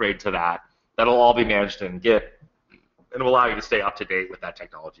button to upgrade to that. That'll all be managed in Git, and it will allow you to stay up to date with that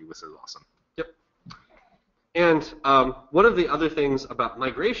technology, which is awesome. Yep. And one of the other things about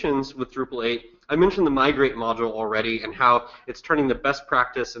migrations with Drupal 8, I mentioned the migrate module already and how it's turning the best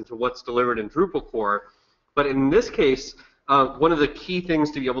practice into what's delivered in Drupal core. But in this case, one of the key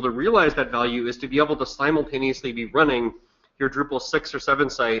things to be able to realize that value is to be able to simultaneously be running your Drupal 6 or 7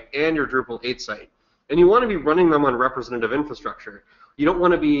 site and your Drupal 8 site. And you want to be running them on representative infrastructure. You don't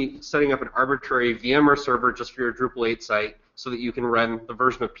want to be setting up an arbitrary VMware server just for your Drupal 8 site so that you can run the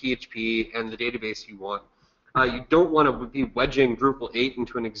version of PHP and the database you want. You don't want to be wedging Drupal 8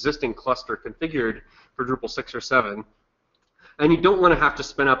 into an existing cluster configured for Drupal 6 or 7. And you don't want to have to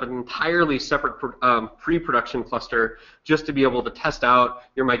spin up an entirely separate pre-production cluster just to be able to test out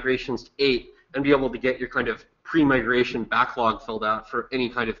your migrations to 8 and be able to get your kind of pre-migration backlog filled out for any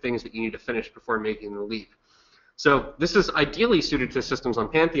kind of things that you need to finish before making the leap. So this is ideally suited to systems on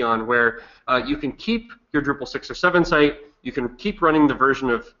Pantheon where you can keep your Drupal 6 or 7 site, you can keep running the version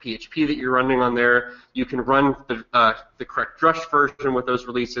of PHP that you're running on there, you can run the correct Drush version with those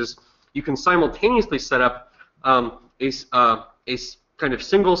releases, you can simultaneously set up a kind of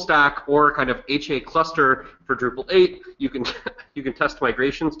single stack or kind of HA cluster for Drupal 8, you can test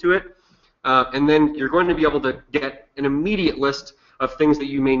migrations to it, and then you're going to be able to get an immediate list of things that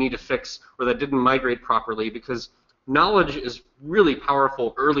you may need to fix or that didn't migrate properly, because knowledge is really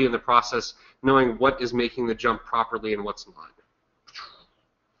powerful early in the process, knowing what is making the jump properly and what's not.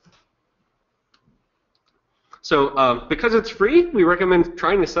 So because it's free, we recommend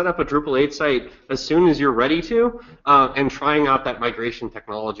trying to set up a Drupal 8 site as soon as you're ready to, and trying out that migration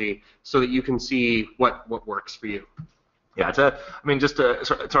technology so that you can see what works for you. Yeah, just to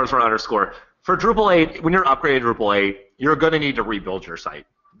sort of underscore, for Drupal 8, when you're upgrading Drupal 8, you're going to need to rebuild your site.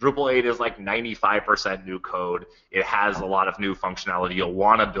 Drupal 8 is like 95% new code. It has a lot of new functionality you'll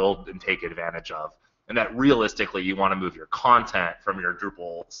want to build and take advantage of. And that realistically, you want to move your content from your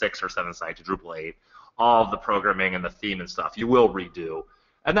Drupal 6 or 7 site to Drupal 8. All of the programming and the theme and stuff you will redo.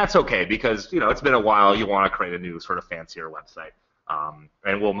 And that's okay because, it's been a while. You want to create a new sort of fancier website.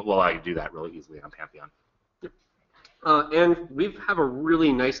 And we'll allow you to do that really easily on Pantheon. And we have a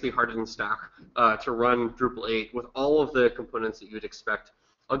really nicely hardened stack to run Drupal 8 with all of the components that you would expect.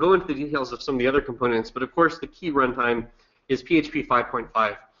 I'll go into the details of some of the other components, but of course the key runtime is PHP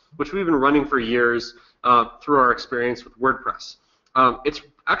 5.5, which we've been running for years through our experience with WordPress. It's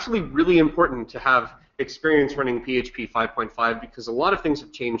actually really important to have experience running PHP 5.5 because a lot of things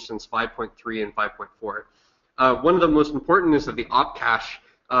have changed since 5.3 and 5.4. One of the most important is that the op cache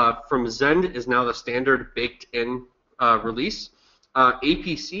from Zend is now the standard baked-in release.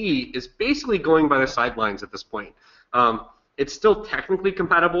 APC is basically going by the sidelines at this point. It's still technically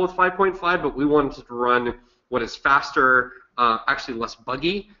compatible with 5.5, but we wanted to run what is faster, actually less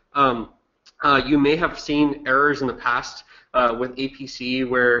buggy. You may have seen errors in the past with APC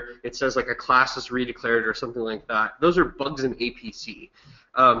where it says like a class is redeclared or something like that. Those are bugs in APC.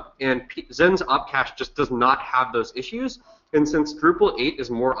 And Zen's op cache just does not have those issues. And since Drupal 8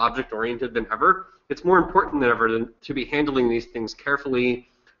 is more object-oriented than ever, it's more important than ever to be handling these things carefully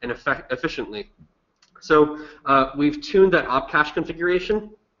and efficiently. So we've tuned that op cache configuration.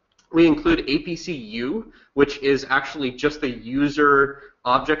 We include APC-U, which is actually just the user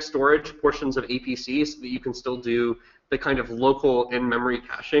object storage portions of APC so that you can still do the kind of local in-memory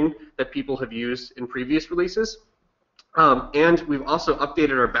caching that people have used in previous releases. And we've also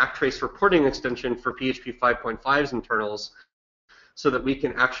updated our backtrace reporting extension for PHP 5.5's internals so that we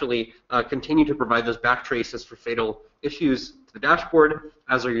can actually continue to provide those backtraces for fatal issues to the dashboard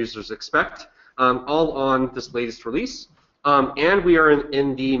as our users expect, all on this latest release. And we are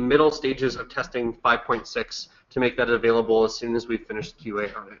in the middle stages of testing 5.6 to make that available as soon as we finish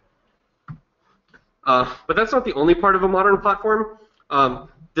QA on it. But that's not the only part of a modern platform.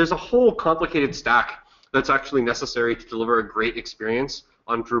 There's a whole complicated stack that's actually necessary to deliver a great experience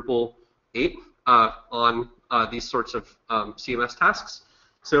on Drupal 8 on these sorts of CMS tasks.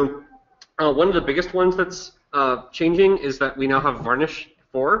 So one of the biggest ones that's changing is that we now have Varnish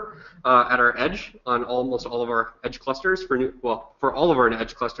 4 at our edge on almost all of our edge clusters for all of our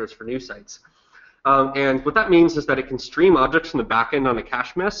edge clusters for new sites. And what that means is that it can stream objects from the backend on a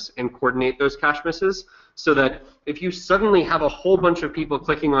cache miss and coordinate those cache misses so that if you suddenly have a whole bunch of people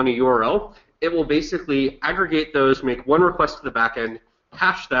clicking on a URL, it will basically aggregate those, make one request to the backend,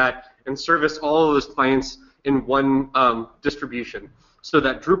 cache that, and service all of those clients in one distribution so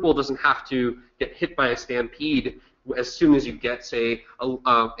that Drupal doesn't have to get hit by a stampede as soon as you get, say,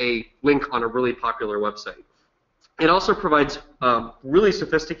 a link on a really popular website. It also provides really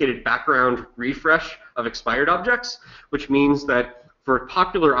sophisticated background refresh of expired objects, which means that for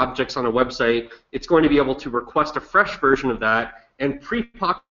popular objects on a website, it's going to be able to request a fresh version of that and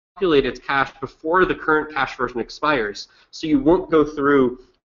pre-populate its cache before the current cache version expires. So you won't go through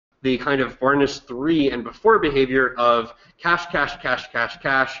the kind of Varnish 3 and before behavior of cache, cache, cache, cache,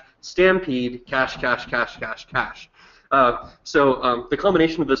 cache, stampede, cache, cache, cache, cache, cache. So the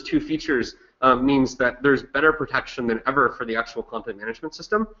combination of those two features means that there's better protection than ever for the actual content management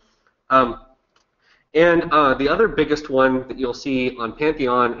system. And the other biggest one that you'll see on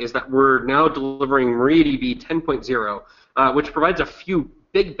Pantheon is that we're now delivering MariaDB 10.0, which provides a few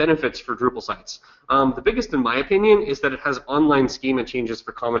big benefits for Drupal sites. The biggest, in my opinion, is that it has online schema changes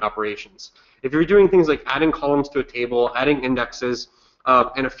for common operations. If you're doing things like adding columns to a table, adding indexes,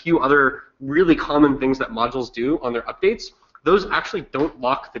 and a few other really common things that modules do on their updates, those actually don't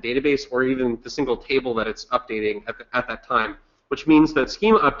lock the database or even the single table that it's updating at that time, which means that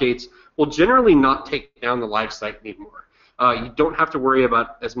schema updates will generally not take down the live site anymore. You don't have to worry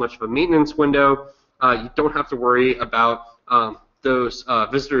about as much of a maintenance window. You don't have to worry about those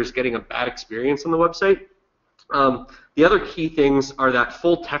visitors getting a bad experience on the website. The other key things are that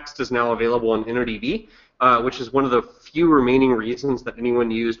full text is now available in InnoDB, which is one of the few remaining reasons that anyone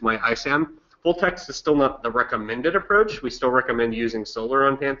used my ISAM. Full text is still not the recommended approach. We still recommend using Solr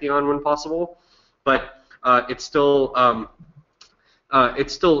on Pantheon when possible, but it's still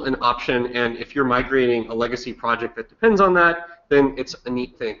it's still an option, and if you're migrating a legacy project that depends on that, then it's a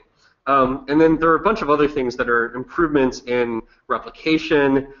neat thing. And then there are a bunch of other things that are improvements in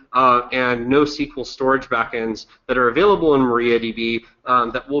replication and NoSQL storage backends that are available in MariaDB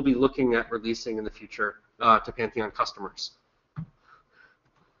that we'll be looking at releasing in the future to Pantheon customers.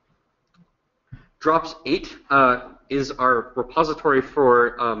 Drops 8 is our repository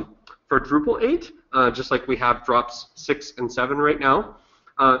for Drupal 8, just like we have drops 6 and 7 right now.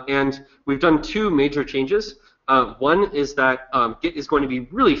 And we've done 2 major changes. One is that Git is going to be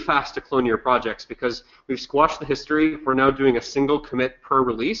really fast to clone your projects because we've squashed the history. We're now doing a single commit per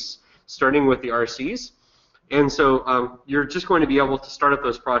release, starting with the RCs. And so you're just going to be able to start up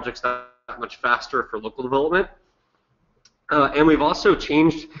those projects that much faster for local development. And we've also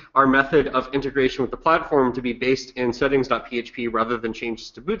changed our method of integration with the platform to be based in settings.php rather than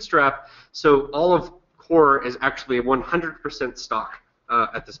changes to Bootstrap. So all of core is actually 100% stock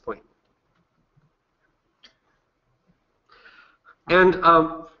at this point. And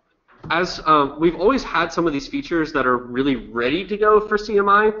as we've always had some of these features that are really ready to go for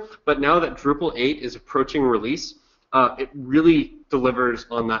CMI, but now that Drupal 8 is approaching release, it really delivers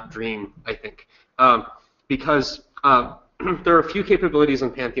on that dream, I think, because there are a few capabilities in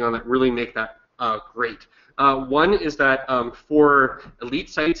Pantheon that really make that great. One is that for elite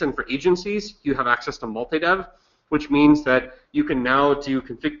sites and for agencies, you have access to multi-dev, which means that you can now you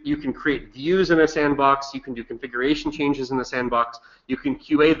can create views in a sandbox, you can do configuration changes in the sandbox, you can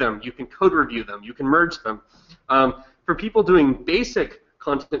QA them, you can code review them, you can merge them. For people doing basic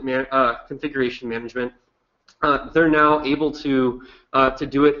content configuration management, they're now able to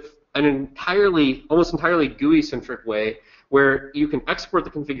do it an almost entirely GUI-centric way, where you can export the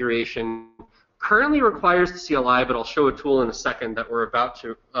configuration. Currently requires the CLI, but I'll show a tool in a second that we're about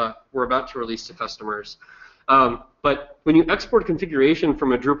to release to customers. But when you export configuration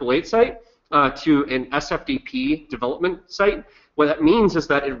from a Drupal 8 site to an SFTP development site, what that means is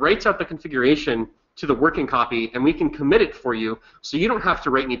that it writes out the configuration to the working copy, and we can commit it for you, so you don't have to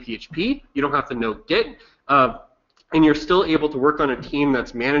write any PHP, you don't have to know Git, and you're still able to work on a team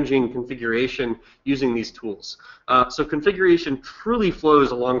that's managing configuration using these tools. So configuration truly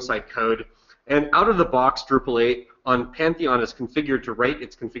flows alongside code, and out of the box, Drupal 8 on Pantheon is configured to write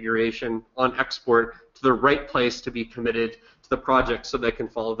its configuration on export to the right place to be committed to the project so they can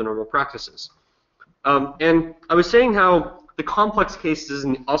follow the normal practices. And I was saying how the complex cases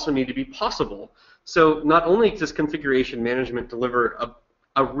also need to be possible. So not only does configuration management deliver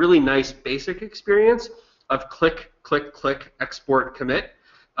a really nice basic experience of click, click, click, export, commit,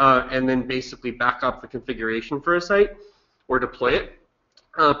 and then basically back up the configuration for a site or deploy it,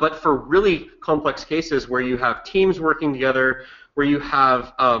 but for really complex cases where you have teams working together, where you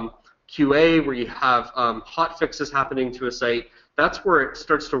have QA, where you have hot fixes happening to a site, that's where it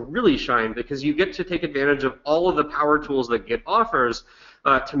starts to really shine, because you get to take advantage of all of the power tools that Git offers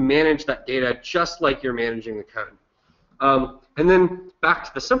to manage that data just like you're managing the code. And then back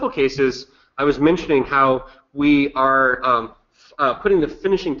to the simple cases, I was mentioning how we are putting the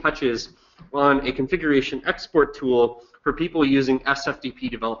finishing touches on a configuration export tool for people using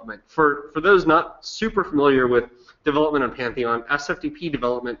SFTP development. For those not super familiar with development on Pantheon, SFTP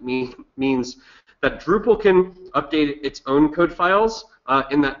development means that Drupal can update its own code files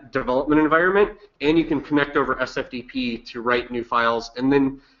in that development environment, and you can connect over SFTP to write new files, and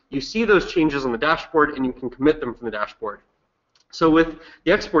then you see those changes on the dashboard, and you can commit them from the dashboard. So with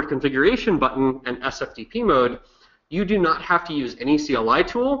the export configuration button and SFTP mode, you do not have to use any CLI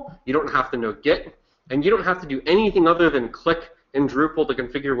tool, you don't have to know Git, and you don't have to do anything other than click in Drupal to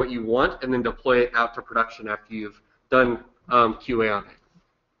configure what you want and then deploy it out to production after you've done QA on it.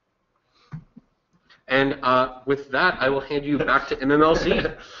 And with that, I will hand you back to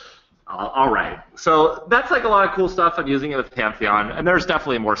MMLC. All right. So that's like a lot of cool stuff. I'm using it with Pantheon, and there's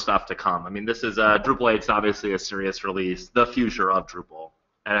definitely more stuff to come. I mean, this is Drupal 8 is obviously a serious release, the future of Drupal.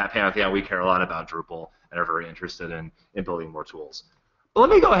 And at Pantheon, we care a lot about Drupal and are very interested in building more tools. But let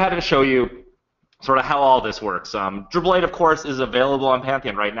me go ahead and show you sort of how all this works. Drupal 8, of course, is available on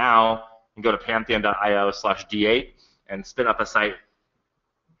Pantheon right now. You can go to pantheon.io/d8 and spin up a site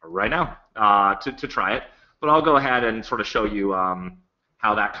right now to try it. But I'll go ahead and sort of show you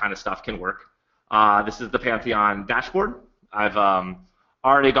how that kind of stuff can work. This is the Pantheon dashboard. I've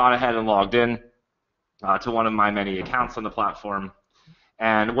already gone ahead and logged in to one of my many accounts on the platform.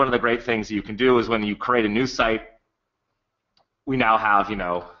 And one of the great things you can do is when you create a new site, we now have,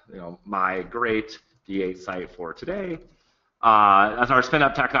 my great D8 site for today. As our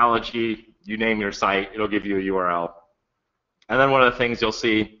spin-up technology, you name your site, it'll give you a URL. And then one of the things you'll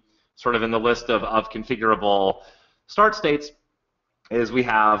see sort of in the list of configurable start states is we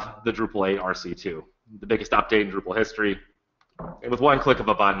have the Drupal 8 RC2, the biggest update in Drupal history. And with one click of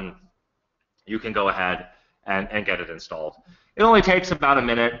a button, you can go ahead and get it installed. It only takes about a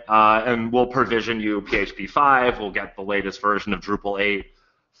minute, and we'll provision you PHP 5. We'll get the latest version of Drupal 8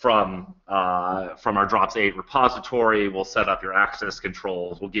 from our Drops 8 repository. We'll set up your access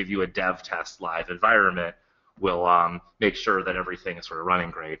controls. We'll give you a dev test live environment. We'll make sure that everything is sort of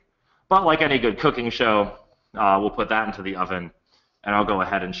running great. But like any good cooking show, we'll put that into the oven, and I'll go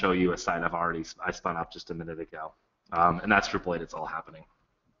ahead and show you a site I spun up just a minute ago. And that's Drupal 8. It's all happening.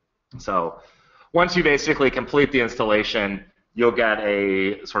 So once you basically complete the installation, you'll get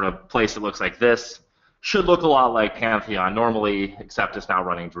a sort of place that looks like this. Should look a lot like Pantheon normally, except it's now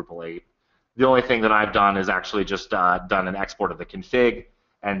running Drupal 8. The only thing that I've done is actually just done an export of the config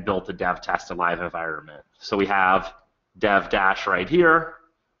and built a dev test a live environment. So we have dev dash right here.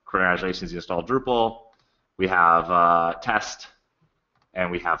 Congratulations, you installed Drupal. We have test,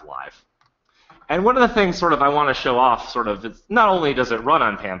 and we have live. And one of the things sort of I want to show off sort of is not only does it run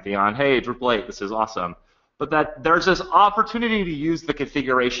on Pantheon, hey, Drupal 8, this is awesome, but that there's this opportunity to use the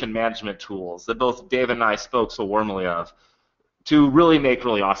configuration management tools that both Dave and I spoke so warmly of to really make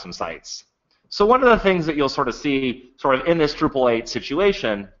really awesome sites. So one of the things that you'll sort of see sort of in this Drupal 8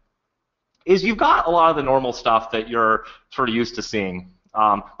 situation is you've got a lot of the normal stuff that you're sort of used to seeing,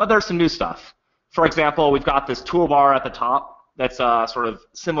 but there's some new stuff. For example, we've got this toolbar at the top that's sort of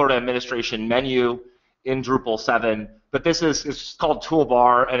similar to administration menu in Drupal 7, but this is called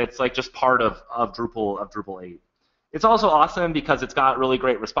toolbar, and it's like just part of Drupal 8. It's also awesome because it's got really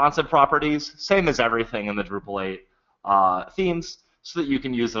great responsive properties, same as everything in the Drupal 8 themes, so that you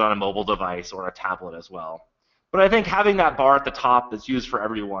can use it on a mobile device or a tablet as well. But I think having that bar at the top that's used for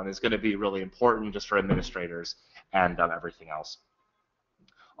everyone is going to be really important just for administrators and everything else.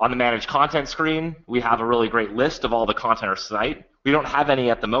 On the Manage Content screen, we have a really great list of all the content on our site. We don't have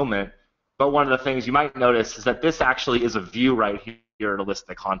any at the moment, but one of the things you might notice is that this actually is a view right here to list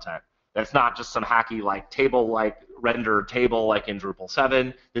the content. That's not just some hacky like table-like rendered table like in Drupal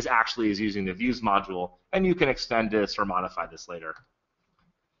 7. This actually is using the views module, and you can extend this or modify this later.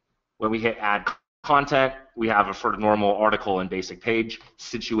 When we hit Add Content, we have a sort of normal article and basic page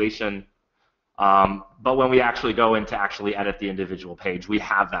situation. But when we actually go in to actually edit the individual page, we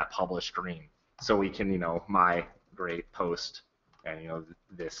have that publish screen. So we can, migrate, post, and,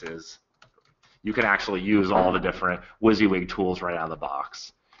 this is, you can actually use all the different WYSIWYG tools right out of the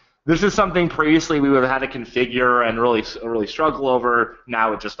box. This is something previously we would have had to configure and really struggle over.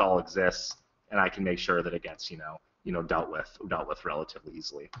 Now it just all exists, and I can make sure that it gets, dealt with relatively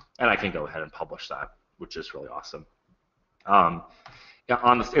easily. And I can go ahead and publish that, which is really awesome.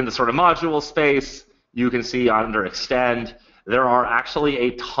 In the sort of module space, you can see under Extend, there are actually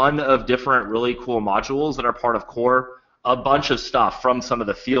a ton of different really cool modules that are part of core. A bunch of stuff from some of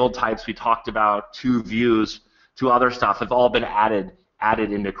the field types we talked about to views to other stuff have all been added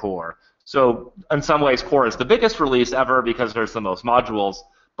into core. So in some ways, core is the biggest release ever because there's the most modules,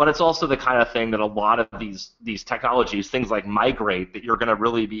 but it's also the kind of thing that a lot of these technologies, things like migrate, that you're going to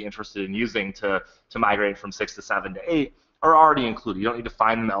really be interested in using to migrate from 6 to 7 to 8, are already included. You don't need to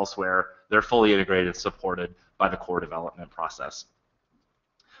find them elsewhere. They're fully integrated and supported by the core development process.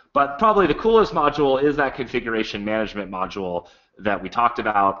 But probably the coolest module is that configuration management module that we talked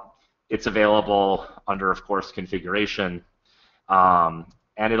about. It's available under, of course, configuration. And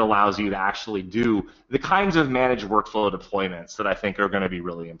it allows you to actually do the kinds of managed workflow deployments that I think are going to be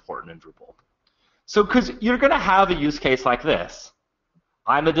really important in Drupal. So because you're going to have a use case like this.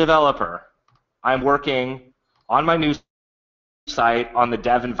 I'm a developer. I'm working on my new site on the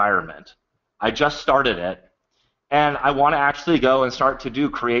dev environment. I just started it, and I want to actually go and start to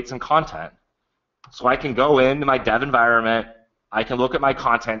create some content. So I can go into my dev environment, I can look at my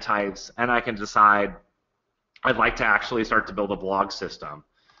content types, and I can decide I'd like to actually start to build a blog system.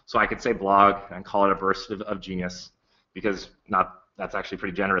 So I could say blog and call it a burst of genius, because that's actually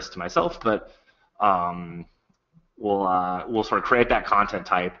pretty generous to myself, but we'll sort of create that content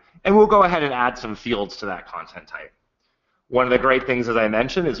type, and we'll go ahead and add some fields to that content type. One of the great things, as I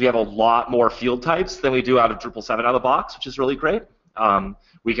mentioned, is we have a lot more field types than we do out of Drupal 7 out of the box, which is really great.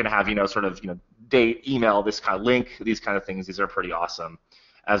 We can have, date, email, this kind of link, these kind of things. These are pretty awesome,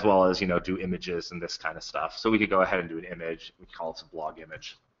 as well as, do images and this kind of stuff. So we could go ahead and do an image. We call it a blog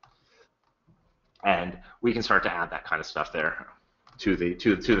image, and we can start to add that kind of stuff there to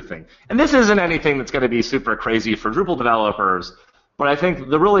the thing. And this isn't anything that's going to be super crazy for Drupal developers, but I think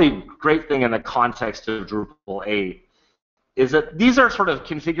the really great thing in the context of Drupal 8 is that these are sort of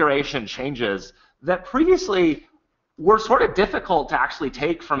configuration changes that previously were sort of difficult to actually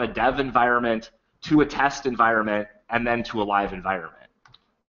take from a dev environment to a test environment and then to a live environment.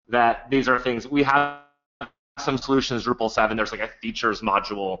 that these are things we have. Some solutions, Drupal 7, there's like a features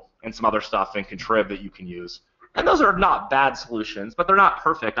module and some other stuff in Contrib that you can use. And those are not bad solutions, but they're not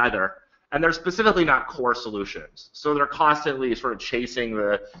perfect either. And they're specifically not core solutions. So they're constantly sort of chasing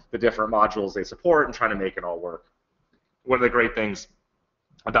the different modules they support and trying to make it all work. One of the great things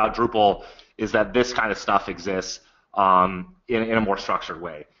about Drupal is that this kind of stuff exists in a more structured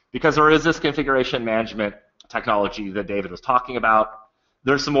way. Because there is this configuration management technology that David was talking about.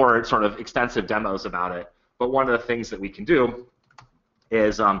 There's some more sort of extensive demos about it. But one of the things that we can do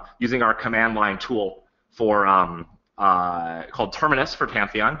is using our command line tool for called Terminus for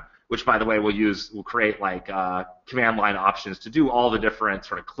Pantheon, which, by the way, we'll create like command line options to do all the different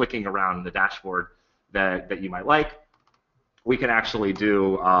sort of clicking around in the dashboard that you might like. We can actually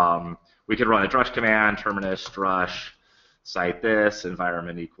do we could run a drush command, Terminus drush, cite this,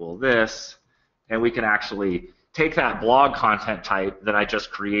 environment equal this, and we can actually take that blog content type that I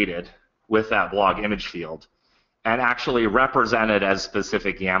just created with that blog image field and actually represent it as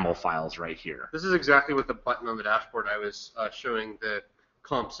specific YAML files right here. This is exactly what the button on the dashboard I was showing the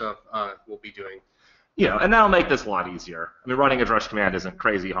comps of will be doing. And that'll make this a lot easier. I mean, running a drush command isn't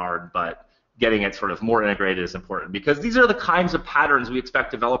crazy hard, but getting it sort of more integrated is important because these are the kinds of patterns we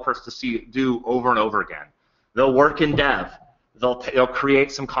expect developers to do over and over again. They'll work in dev. They'll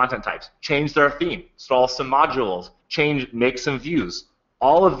create some content types, change their theme, install some modules, make some views.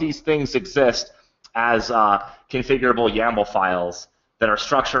 All of these things exist as configurable YAML files that are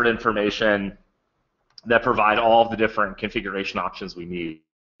structured information that provide all of the different configuration options we need.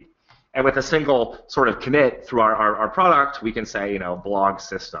 And with a single sort of commit through our product, we can say, blog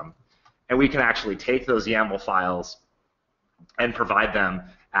system. And we can actually take those YAML files and provide them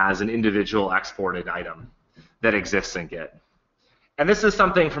as an individual exported item that exists in Git. And this is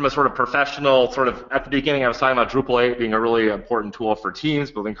something from a sort of professional, at the beginning I was talking about Drupal 8 being a really important tool for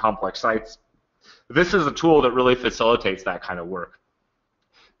teams building complex sites. This is a tool that really facilitates that kind of work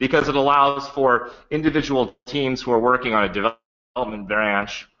because it allows for individual teams who are working on a development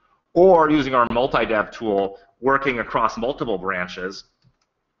branch or using our multi-dev tool working across multiple branches.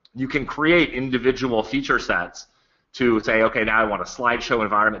 You can create individual feature sets to say, okay, now I want a slideshow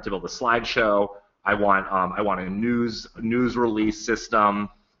environment to build a slideshow. I want a news release system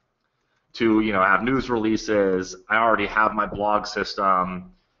to have news releases. I already have my blog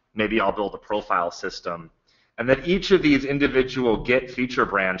system. Maybe I'll build a profile system. And then each of these individual Git feature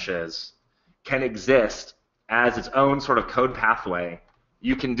branches can exist as its own sort of code pathway.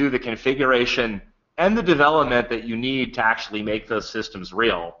 You can do the configuration and the development that you need to actually make those systems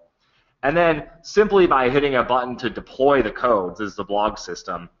real. And then simply by hitting a button to deploy the codes as the blog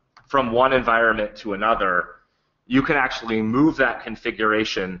system from one environment to another, you can actually move that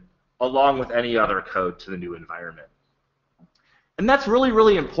configuration along with any other code to the new environment. And that's really,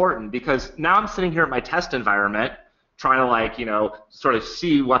 really important because now I'm sitting here in my test environment trying to sort of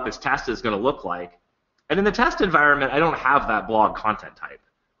see what this test is going to look like. And in the test environment, I don't have that blog content type.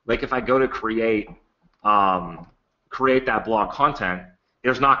 Like if I go to create that blog content,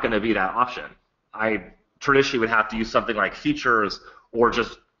 there's not going to be that option. I traditionally would have to use something like features or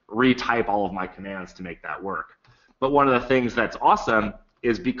just retype all of my commands to make that work. But one of the things that's awesome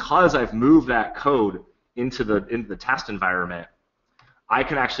is because I've moved that code into the test environment, I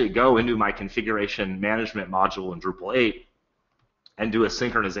can actually go into my configuration management module in Drupal 8 and do a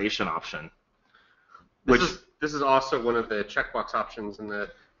synchronization option. This is also one of the checkbox options in the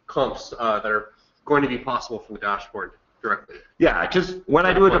comps that are going to be possible from the dashboard directly. Yeah, because when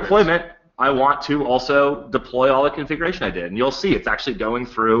I do a deployment, I want to also deploy all the configuration I did. And you'll see it's actually going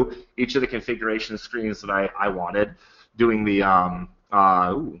through each of the configuration screens that I wanted, doing the doing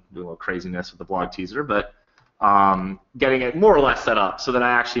a little craziness with the blog teaser, but getting it more or less set up so that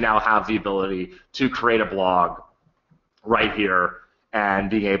I actually now have the ability to create a blog right here and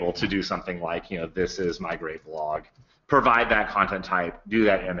being able to do something like, this is my great blog, provide that content type, do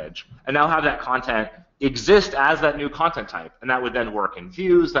that image, and now have that content exist as that new content type. And that would then work in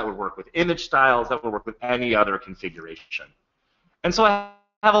views, that would work with image styles, that would work with any other configuration. And so I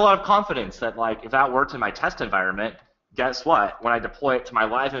have a lot of confidence that if that worked in my test environment, guess what? When I deploy it to my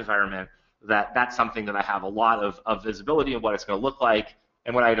live environment, that's something that I have a lot of visibility in what it's going to look like.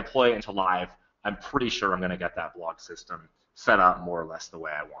 And when I deploy it into live, I'm pretty sure I'm going to get that blog system set up more or less the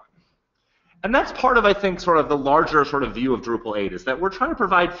way I want. And that's part of, I think, sort of the larger sort of view of Drupal 8 is that we're trying to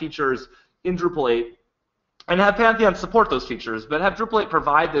provide features in Drupal 8 and have Pantheon support those features, but have Drupal 8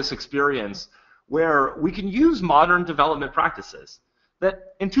 provide this experience where we can use modern development practices.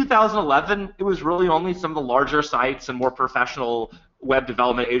 That in 2011, it was really only some of the larger sites and more professional web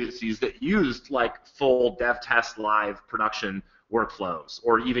development agencies that used full dev test live production workflows,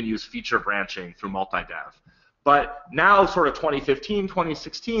 or even use feature branching through multi-dev. But now, sort of 2015,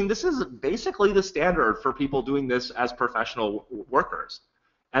 2016, this is basically the standard for people doing this as professional workers.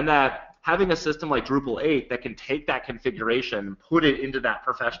 And that having a system like Drupal 8 that can take that configuration and put it into that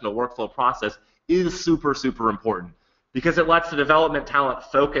professional workflow process is super, super important, because it lets the development talent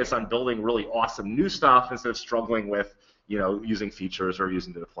focus on building really awesome new stuff instead of struggling with, using features or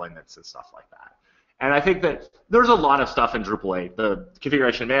using the deployments and stuff like that. And I think that there's a lot of stuff in Drupal 8. The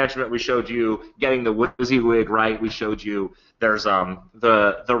configuration management we showed you, getting the WYSIWYG right, we showed you. There's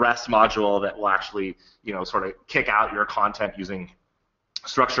the REST module that will actually, sort of kick out your content using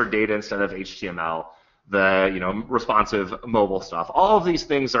structured data instead of HTML. The responsive mobile stuff. All of these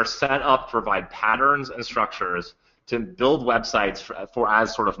things are set up to provide patterns and structures to build websites for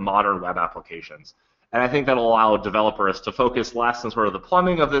as sort of modern web applications. And I think that'll allow developers to focus less on sort of the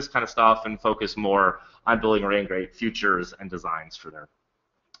plumbing of this kind of stuff and focus more on building really great features and designs for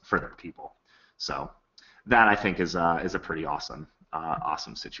their people. So that, I think, is a pretty awesome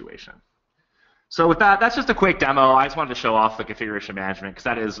situation. So with that, that's just a quick demo. I just wanted to show off the configuration management because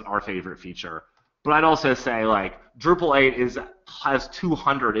that is our favorite feature. But I'd also say, like, Drupal 8 has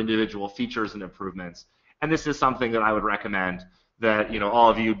 200 individual features and improvements, and this is something that I would recommend that all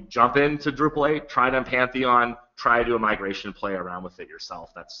of you jump into Drupal 8, try it on Pantheon, try to do a migration, play around with it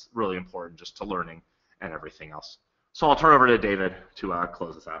yourself. That's really important just to learning and everything else. So I'll turn over to David to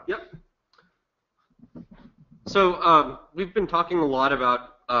close this out. Yep. So we've been talking a lot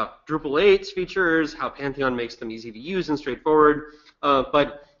about Drupal 8's features, how Pantheon makes them easy to use and straightforward,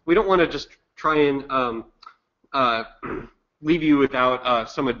 but we don't want to just try and leave you without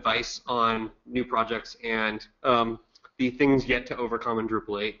some advice on new projects and the things yet to overcome in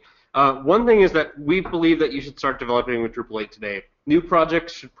Drupal 8. One thing is that we believe that you should start developing with Drupal 8 today. New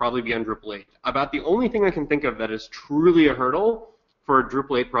projects should probably be on Drupal 8. About the only thing I can think of that is truly a hurdle for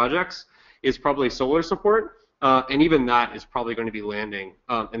Drupal 8 projects is probably Solr support, and even that is probably going to be landing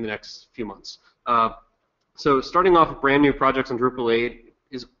in the next few months. So starting off with brand new projects on Drupal 8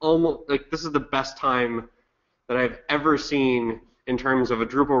 is almost like this is the best time that I've ever seen in terms of a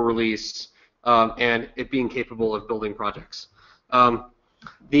Drupal release and it being capable of building projects. But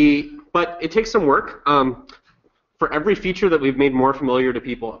it takes some work. For every feature that we've made more familiar to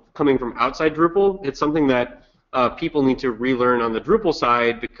people coming from outside Drupal, it's something that people need to relearn on the Drupal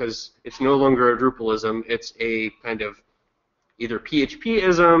side because it's no longer a Drupalism. It's a kind of either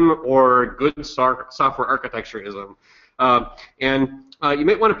PHP-ism or good software architecture-ism. And you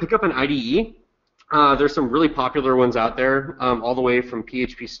might want to pick up an IDE. There's some really popular ones out there, all the way from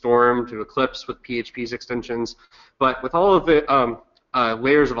PHP Storm to Eclipse with PHP's extensions. But with all of the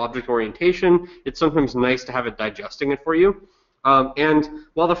layers of object orientation, it's sometimes nice to have it digesting it for you. And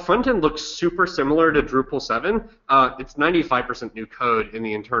while the front end looks super similar to Drupal 7, it's 95% new code in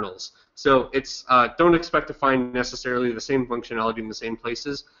the internals. So it's don't expect to find necessarily the same functionality in the same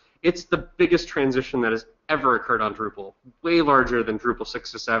places. It's the biggest transition that has ever occurred on Drupal, way larger than Drupal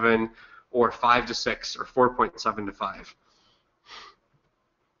 6 to 7, or 5 to 6, or 4.7 to 5.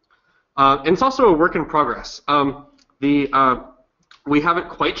 And it's also a work in progress. We haven't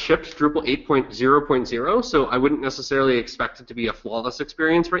quite shipped Drupal 8.0.0, so I wouldn't necessarily expect it to be a flawless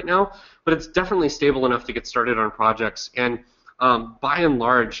experience right now, but it's definitely stable enough to get started on projects. And by and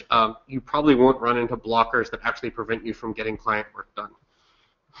large, you probably won't run into blockers that actually prevent you from getting client work done.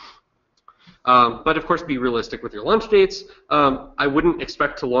 But of course, be realistic with your launch dates. I wouldn't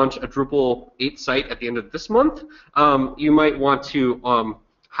expect to launch a Drupal 8 site at the end of this month. You might want to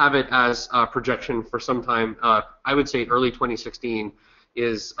have it as a projection for some time. I would say early 2016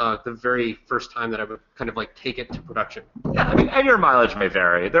 is the very first time that I would kind of like take it to production. Yeah, I mean, and your mileage may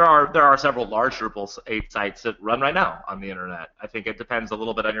vary. There are several large Drupal 8 sites that run right now on the internet. I think it depends a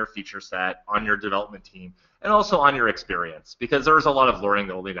little bit on your feature set, on your development team, and also on your experience, because there's a lot of learning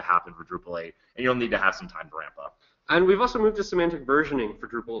that will need to happen for Drupal 8, and you'll need to have some time to ramp up. And we've also moved to semantic versioning for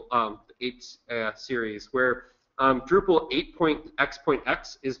Drupal 8 series, where Drupal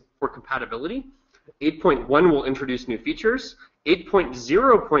 8.x.x is for compatibility. 8.1 will introduce new features.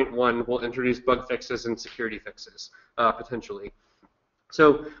 8.0.1 will introduce bug fixes and security fixes, potentially.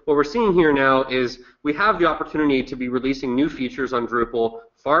 So what we're seeing here now is we have the opportunity to be releasing new features on Drupal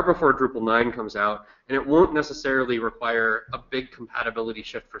far before Drupal 9 comes out, and it won't necessarily require a big compatibility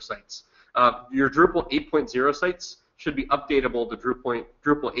shift for sites. Your Drupal 8.0 sites should be updatable to Drupal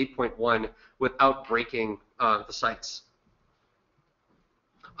 8.1 without breaking the sites.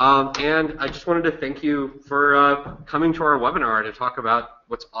 And I just wanted to thank you for coming to our webinar to talk about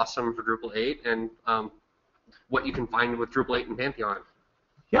what's awesome for Drupal 8 and what you can find with Drupal 8 and Pantheon.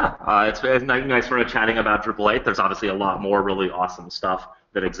 Yeah, it's nice sort of chatting about Drupal 8. There's obviously a lot more really awesome stuff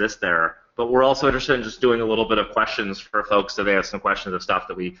that exists there. But we're also interested in just doing a little bit of questions for folks if they have some questions of stuff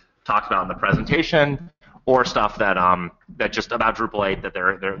that we talked about in the presentation or stuff that just about Drupal 8 that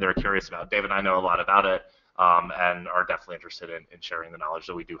they're curious about. David and I know a lot about it and are definitely interested in sharing the knowledge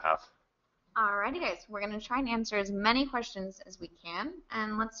that we do have. Alrighty, guys. We're going to try and answer as many questions as we can.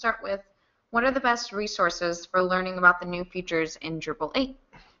 And let's start with, what are the best resources for learning about the new features in Drupal 8?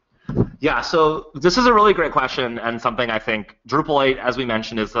 Yeah, so this is a really great question and something I think Drupal 8, as we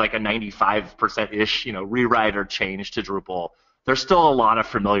mentioned, is like a 95%-ish, rewrite or change to Drupal. There's still a lot of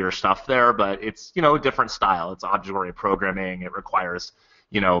familiar stuff there, but it's, a different style. It's object-oriented programming. It requires,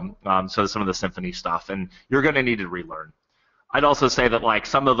 so some of the Symfony stuff, and you're going to need to relearn. I'd also say that like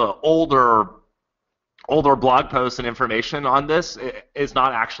some of the older blog posts and information on this is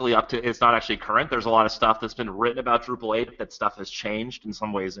not actually it's not actually current. There's a lot of stuff that's been written about Drupal 8 that stuff has changed in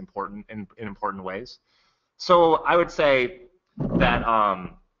some ways in important ways. So I would say that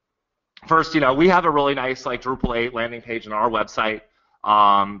first, we have a really nice like Drupal 8 landing page on our website,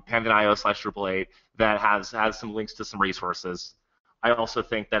 Pantheon.io/Drupal 8, that has some links to some resources. I also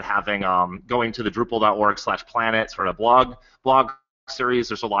think that having going to the Drupal.org/planet sort of blog series,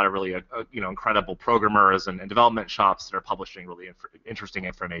 there's a lot of really incredible programmers and development shops that are publishing really interesting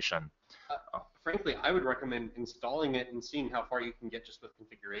information. Frankly, I would recommend installing it and seeing how far you can get just with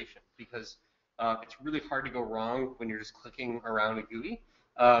configuration, because it's really hard to go wrong when you're just clicking around a GUI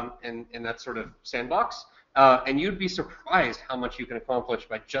in that sort of sandbox. And you'd be surprised how much you can accomplish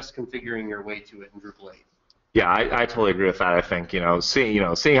by just configuring your way to it in Drupal 8. Yeah, I totally agree with that. I think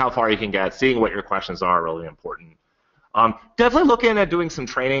seeing how far you can get, seeing what your questions are really important. Definitely looking at doing some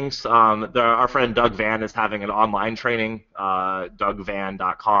trainings. Our friend Doug Van is having an online training,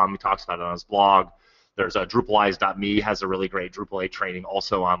 dougvan.com. He talks about it on his blog. There's Drupalize.me has a really great Drupal 8 training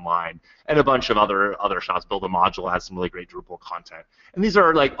also online, and a bunch of other shops. Build a Module has some really great Drupal content. And these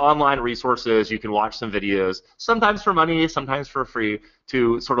are like online resources. You can watch some videos, sometimes for money, sometimes for free,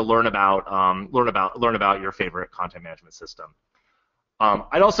 to sort of learn about your favorite content management system.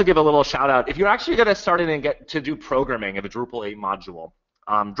 I'd also give a little shout out if you're actually going to start in and get to do programming of a Drupal 8 module.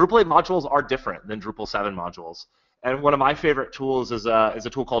 Drupal 8 modules are different than Drupal 7 modules, and one of my favorite tools is a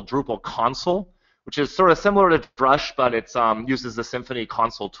tool called Drupal Console, which is sort of similar to Drush, but it uses the Symfony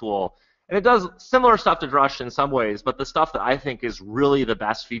console tool. And it does similar stuff to Drush in some ways, but the stuff that I think is really the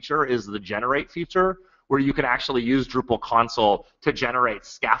best feature is the generate feature, where you can actually use Drupal console to generate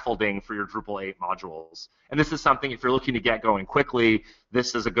scaffolding for your Drupal 8 modules. And this is something, if you're looking to get going quickly,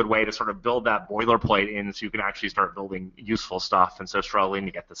 this is a good way to sort of build that boilerplate in so you can actually start building useful stuff instead of struggling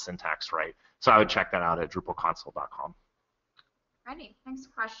to get the syntax right. So I would check that out at drupalconsole.com. Alrighty,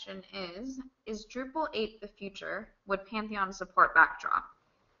 next question is Drupal 8 the future? Would Pantheon support Backdrop?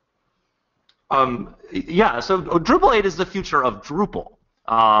 Yeah, so Drupal 8 is the future of Drupal.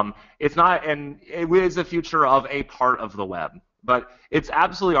 It's not, and it is the future of a part of the web. But it's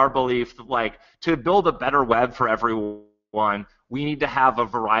absolutely our belief that, like, to build a better web for everyone, we need to have a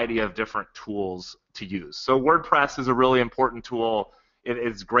variety of different tools to use. So WordPress is a really important tool. It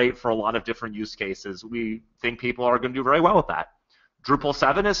is great for a lot of different use cases. We think people are going to do very well with that. Drupal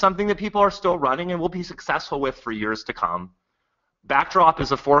 7 is something that people are still running and will be successful with for years to come. Backdrop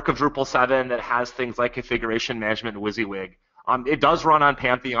is a fork of Drupal 7 that has things like configuration management and WYSIWYG. It does run on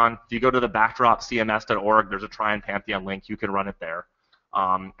Pantheon. If you go to the backdropcms.org, there's a try on Pantheon link. You can run it there.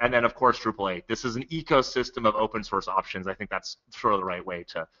 And then, of course, Drupal 8. This is an ecosystem of open source options. I think that's sort of the right way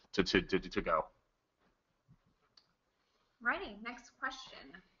to go. Righty, next question.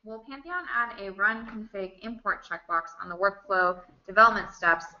 Will Pantheon add a run config import checkbox on the workflow development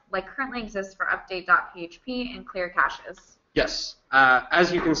steps like currently exists for update.php and clear caches? Yes.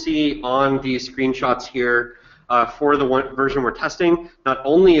 As you can see on the screenshots here, for the version we're testing, not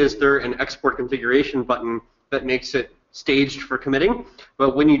only is there an export configuration button that makes it staged for committing,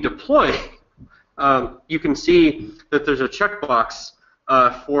 but when you deploy, you can see that there's a checkbox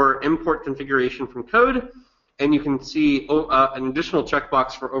for import configuration from code, and you can see an additional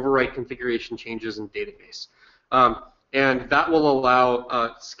checkbox for overwrite configuration changes in database. And that will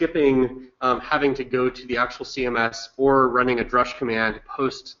allow skipping having to go to the actual CMS or running a drush command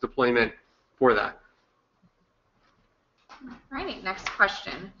post-deployment for that. Alrighty, next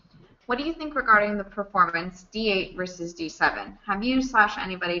question. What do you think regarding the performance D8 versus D7? Have you /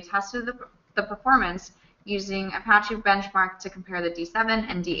 anybody tested the performance using Apache Benchmark to compare the D7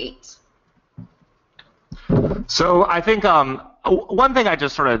 and D8? So I think one thing I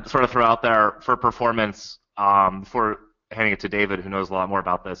just sort of throw out there for performance for handing it to David, who knows a lot more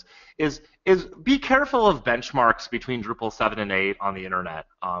about this, is be careful of benchmarks between Drupal 7 and 8 on the internet.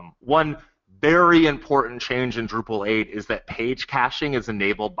 One very important change in Drupal 8 is that page caching is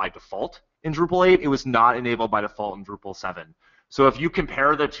enabled by default in Drupal 8. It was not enabled by default in Drupal 7. So if you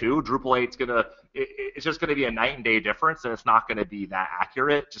compare the two, Drupal 8's it's just gonna be a night and day difference, and it's not gonna be that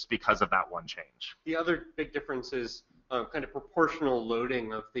accurate just because of that one change. The other big difference is kind of proportional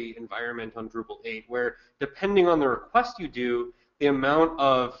loading of the environment on Drupal 8, where depending on the request you do, the amount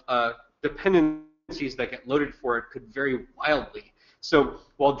of dependencies that get loaded for it could vary wildly. So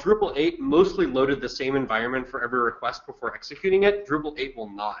while Drupal 8 mostly loaded the same environment for every request before executing it, Drupal 8 will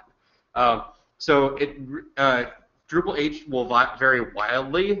not. Drupal 8 will vary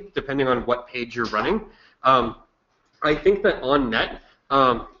wildly depending on what page you're running. I think that on net,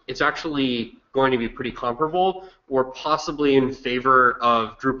 it's actually going to be pretty comparable, or possibly in favor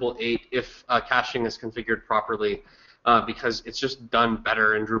of Drupal 8 if caching is configured properly, because it's just done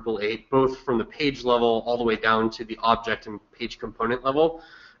better in Drupal 8, both from the page level all the way down to the object and page component level.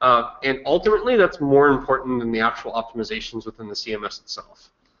 And ultimately, that's more important than the actual optimizations within the CMS itself.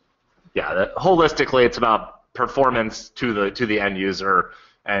 Yeah, holistically, it's about performance to the end user,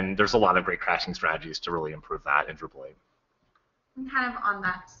 and there's a lot of great caching strategies to really improve that in Drupal 8. And kind of on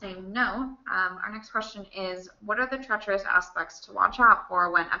that same note, our next question is, what are the treacherous aspects to watch out for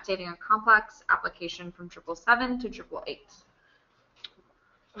when updating a complex application from Drupal 7 to Drupal 8?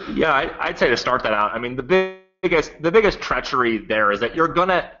 Yeah, I'd say to start that out, I mean, the biggest treachery there is that you're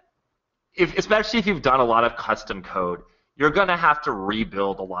gonna, especially if you've done a lot of custom code, you're gonna have to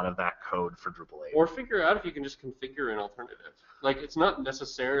rebuild a lot of that code for Drupal 8. Or figure out if you can just configure an alternative. Like, it's not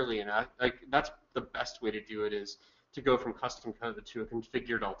necessarily that's the best way to do it, is to go from custom code to a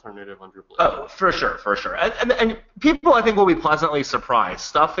configured alternative on Drupal 8. Oh, for sure. And people, I think, will be pleasantly surprised.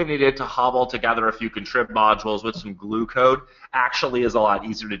 Stuff they needed to hobble together a few contrib modules with some glue code actually is a lot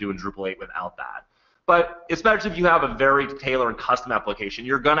easier to do in Drupal 8 without that. But especially if you have a very tailored custom application,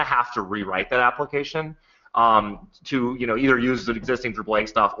 you're going to have to rewrite that application to either use the existing Drupal 8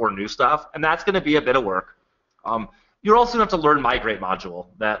 stuff or new stuff, and that's going to be a bit of work. You're also going to have to learn migrate module.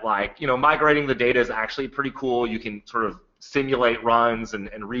 That, migrating the data is actually pretty cool. You can sort of simulate runs and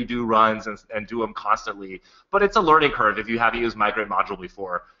redo runs and do them constantly. But it's a learning curve if you haven't used migrate module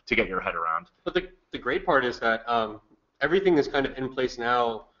before to get your head around. But the great part is that everything is kind of in place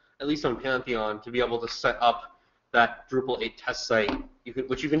now, at least on Pantheon, to be able to set up that Drupal 8 test site,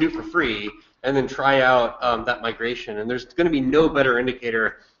 which you can do for free, and then try out that migration. And there's going to be no better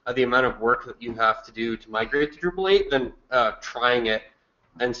indicator of the amount of work that you have to do to migrate to Drupal 8 than trying it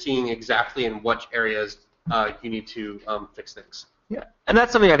and seeing exactly in which areas you need to fix things. Yeah, and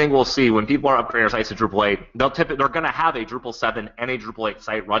that's something I think we'll see when people are upgrading their sites to Drupal 8. They're going to have a Drupal 7 and a Drupal 8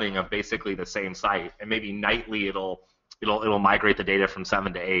 site running of basically the same site, and maybe nightly it'll migrate the data from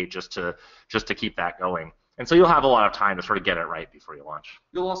 7 to 8 just to keep that going. And so you'll have a lot of time to sort of get it right before you launch.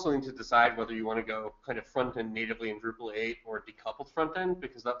 You'll also need to decide whether you want to go kind of front-end natively in Drupal 8 or decoupled front-end,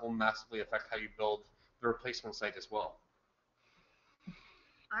 because that will massively affect how you build the replacement site as well.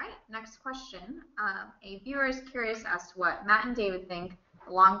 All right, next question. A viewer is curious as to what Matt and David think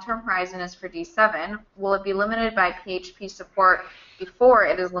the long-term horizon is for D7. Will it be limited by PHP support before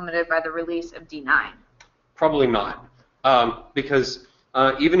it is limited by the release of D9? Probably not, because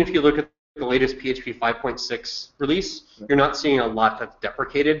even if you look at the latest PHP 5.6 release, you're not seeing a lot that's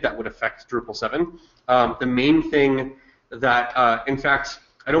deprecated that would affect Drupal 7. The main thing that, in fact,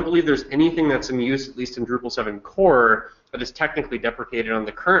 I don't believe there's anything that's in use, at least in Drupal 7 core, that is technically deprecated on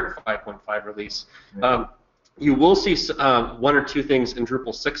the current 5.5 release. You will see one or two things in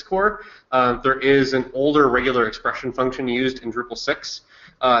Drupal 6 core. There is an older regular expression function used in Drupal 6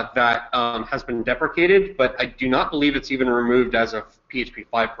 that has been deprecated, but I do not believe it's even removed as of PHP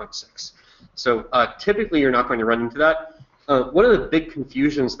 5.6. So typically you're not going to run into that. One of the big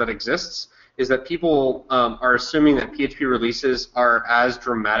confusions that exists is that people are assuming that PHP releases are as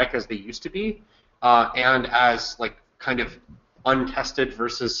dramatic as they used to be, and as kind of untested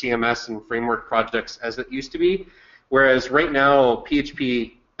versus CMS and framework projects as it used to be. Whereas right now,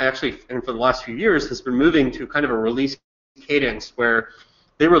 PHP actually, and for the last few years, has been moving to kind of a release cadence where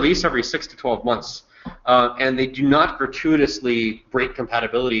they release every 6 to 12 months. And they do not gratuitously break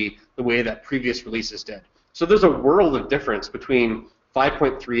compatibility the way that previous releases did. So there's a world of difference between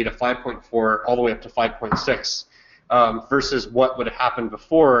 5.3 to 5.4 all the way up to 5.6 versus what would have happened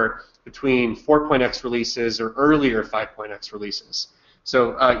before between 4.x releases or earlier 5.x releases.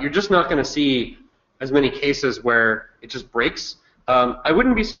 So you're just not going to see as many cases where it just breaks. I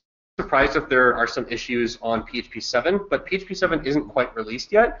wouldn't be surprised if there are some issues on PHP 7, but PHP 7 isn't quite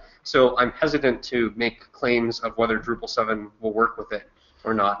released yet, so I'm hesitant to make claims of whether Drupal 7 will work with it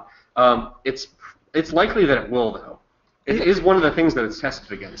or not. It's likely that it will, though. It is one of the things that it's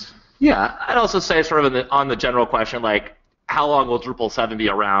tested against. Yeah, I'd also say sort of on the general question, like, how long will Drupal 7 be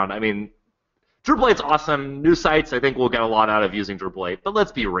around? I mean, Drupal 8's awesome. New sites, I think, will get a lot out of using Drupal 8. But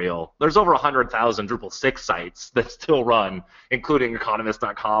let's be real. There's over 100,000 Drupal 6 sites that still run, including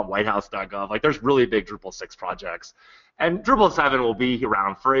economist.com, whitehouse.gov. Like, there's really big Drupal 6 projects. And Drupal 7 will be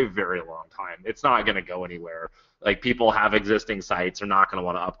around for a very long time. It's not going to go anywhere. Like, people have existing sites, are not going to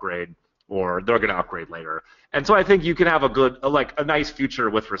want to upgrade, or they're going to upgrade later. And so I think you can have a nice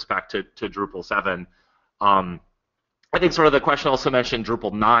future with respect to Drupal 7. I think sort of the question also mentioned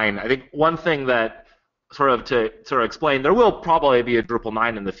Drupal 9. I think one thing that to explain, there will probably be a Drupal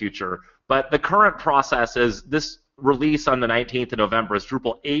 9 in the future, but the current process is this release on the 19th of November is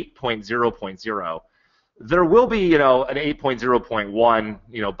Drupal 8.0.0. There will be, an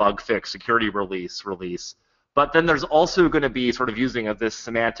 8.0.1, bug fix security release, but then there's also going to be sort of using this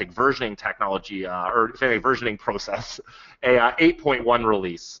semantic versioning technology or versioning process, a 8.1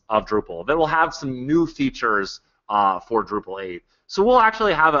 release of Drupal that will have some new features for Drupal 8. So we'll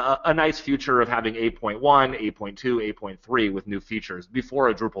actually have a nice future of having 8.1, 8.2, 8.3 with new features before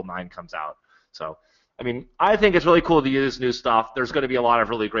a Drupal 9 comes out. So, I mean, I think it's really cool to use new stuff. There's going to be a lot of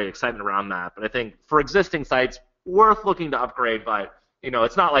really great excitement around that. But I think for existing sites, worth looking to upgrade, but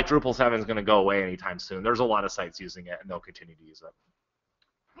it's not like Drupal 7 is going to go away anytime soon. There's a lot of sites using it, and they'll continue to use it.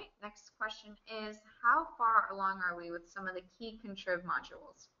 Right. Next question is, how far along are we with some of the key contrib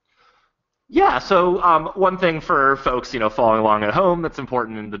modules? Yeah, so one thing for folks, following along at home that's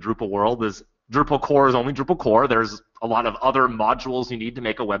important in the Drupal world is Drupal core is only Drupal core. There's a lot of other modules you need to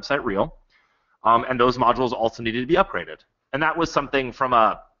make a website real, and those modules also needed to be upgraded. And that was something from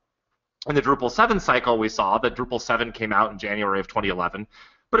in the Drupal 7 cycle we saw that Drupal 7 came out in January of 2011,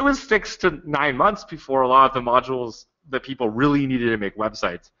 but it was 6 to 9 months before a lot of the modules that people really needed to make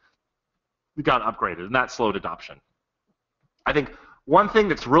websites got upgraded, and that slowed adoption. I think one thing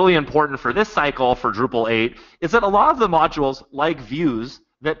that's really important for this cycle for Drupal 8 is that a lot of the modules, like views,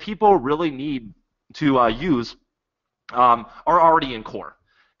 that people really need to use are already in core.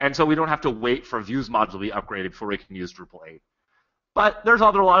 And so we don't have to wait for views module to be upgraded before we can use Drupal 8. But there's a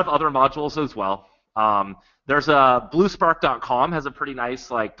lot of other modules as well. There's bluespark.com has a pretty nice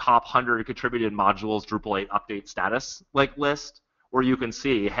top 100 contributed modules Drupal 8 update status list where you can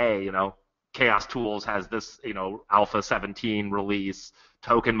see, hey, Chaos Tools has this, Alpha 17 release.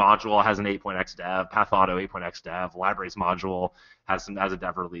 Token module has an 8.x dev. PathAuto 8.x dev. Libraries module has a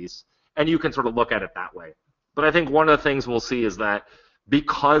dev release. And you can sort of look at it that way. But I think one of the things we'll see is that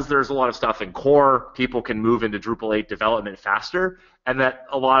because there's a lot of stuff in core, people can move into Drupal 8 development faster, and that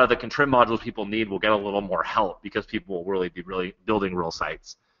a lot of the contrib modules people need will get a little more help because people will really be building real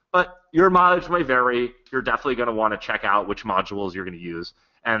sites. But your mileage may vary. You're definitely going to want to check out which modules you're going to use.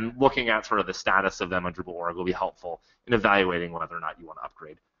 And looking at sort of the status of them on Drupal.org will be helpful in evaluating whether or not you want to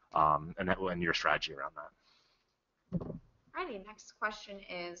upgrade and your strategy around that. Alrighty, next question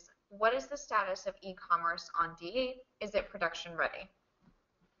is, what is the status of e-commerce on D8? Is it production ready?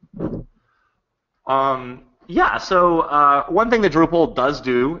 Yeah, so one thing that Drupal does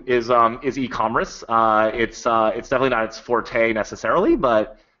do is e-commerce. It's definitely not its forte necessarily,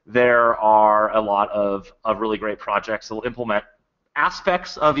 but there are a lot of really great projects that will implement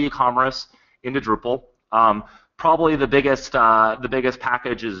aspects of e-commerce into Drupal. Probably the biggest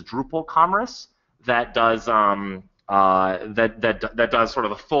package is Drupal Commerce that does that does sort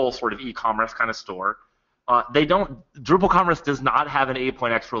of a full sort of e-commerce kind of store. Drupal Commerce does not have an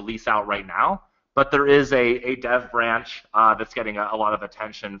 8.x release out right now, but there is a dev branch that's getting a lot of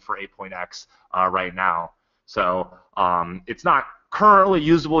attention for 8.x right now. So it's not currently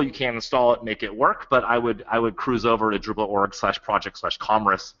usable. You can install it, make it work, but I would cruise over to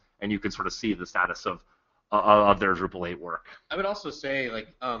Drupal.org/project/commerce, and you can sort of see the status of their Drupal 8 work. I would also say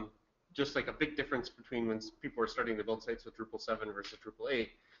just a big difference between when people are starting to build sites with Drupal 7 versus Drupal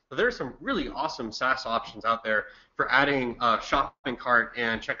 8. So there are some really awesome SaaS options out there for adding shopping cart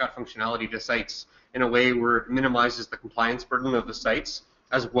and checkout functionality to sites in a way where it minimizes the compliance burden of the sites,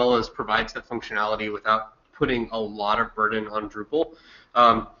 as well as provides that functionality without putting a lot of burden on Drupal,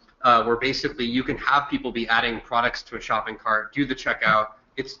 where basically you can have people be adding products to a shopping cart, do the checkout.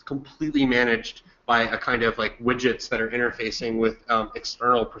 It's completely managed by a kind of widgets that are interfacing with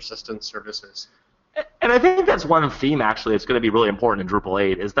external persistent services. And I think that's one theme actually that's going to be really important in Drupal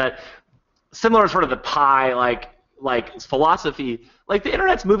 8 is that similar to sort of the pie philosophy, the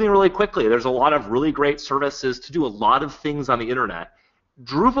internet's moving really quickly. There's a lot of really great services to do a lot of things on the internet.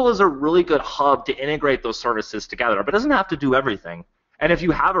 Drupal is a really good hub to integrate those services together, but it doesn't have to do everything. And if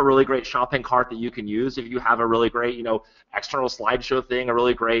you have a really great shopping cart that you can use, if you have a really great, external slideshow thing, a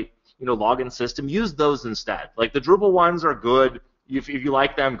really great, login system, use those instead. Like the Drupal ones are good. If you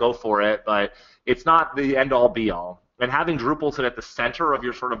like them, go for it, but it's not the end-all, be-all. And having Drupal sit at the center of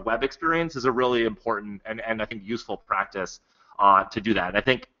your sort of web experience is a really important and I think useful practice to do that. And I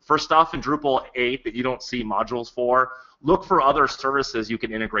think for stuff in Drupal 8 that you don't see modules for, look for other services you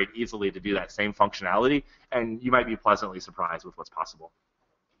can integrate easily to do that same functionality, and you might be pleasantly surprised with what's possible.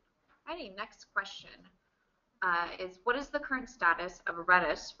 Alrighty, next question is, what is the current status of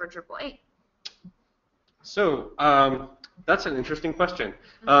Redis for Drupal 8? So that's an interesting question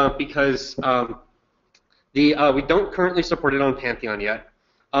because we don't currently support it on Pantheon yet.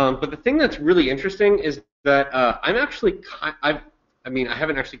 But the thing that's really interesting is that I haven't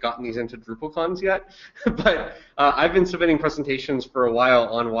actually gotten these into DrupalCons yet, but I've been submitting presentations for a while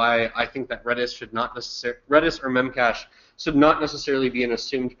on why I think that Redis or Memcache should not necessarily be an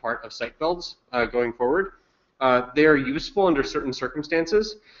assumed part of site builds going forward. They are useful under certain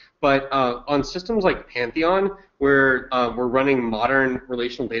circumstances, but on systems like Pantheon, where we're running modern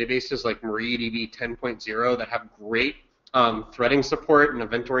relational databases like MariaDB 10.0 that have great threading support and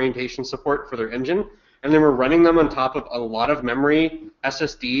event orientation support for their engine, and then we're running them on top of a lot of memory,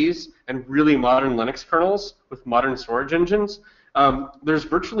 SSDs, and really modern Linux kernels with modern storage engines, there's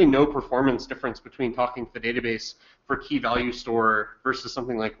virtually no performance difference between talking to the database for key value store versus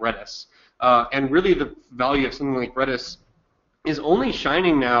something like Redis. And really the value of something like Redis is only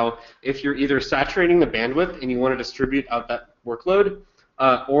shining now if you're either saturating the bandwidth and you want to distribute out that workload,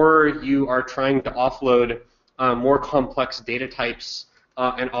 or you are trying to offload more complex data types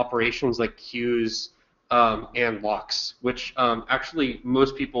and operations like queues and locks, which actually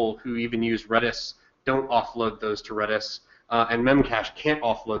most people who even use Redis don't offload those to Redis, and Memcache can't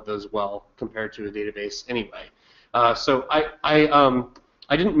offload those well compared to a database anyway. So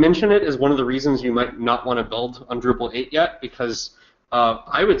I didn't mention it as one of the reasons you might not want to build on Drupal 8 yet, because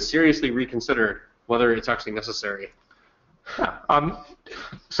I would seriously reconsider whether it's actually necessary.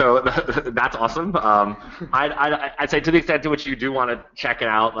 So that's awesome. I'd say to the extent to which you do want to check it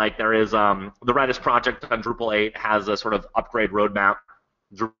out, like there is the Redis project on Drupal 8 has a sort of upgrade roadmap,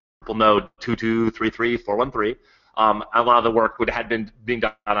 Drupal node 22.33.413. A lot of the work had been being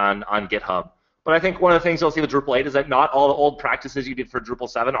done on GitHub. But I think one of the things you'll see with Drupal 8 is that not all the old practices you did for Drupal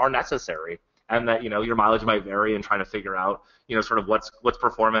 7 are necessary, and that your mileage might vary in trying to figure out sort of what's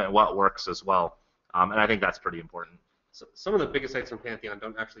performant and what works as well. And I think that's pretty important. So some of the biggest sites on Pantheon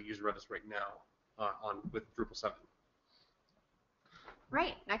don't actually use Redis right now with Drupal 7.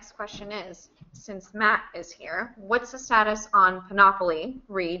 Right. Next question is, since Matt is here, what's the status on Panoply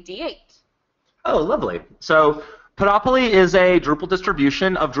re D8? Oh, lovely. So Panoply is a Drupal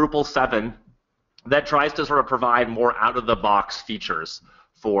distribution of Drupal 7 that tries to sort of provide more out-of-the-box features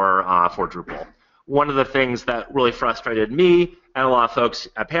for Drupal. One of the things that really frustrated me and a lot of folks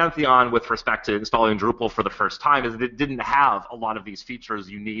at Pantheon with respect to installing Drupal for the first time is that it didn't have a lot of these features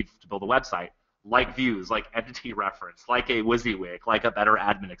you need to build a website, like views, like entity reference, like a WYSIWYG, like a better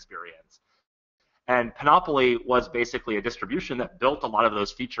admin experience. And Panoply was basically a distribution that built a lot of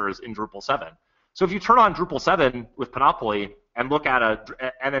those features in Drupal 7. So if you turn on Drupal 7 with Panoply and look at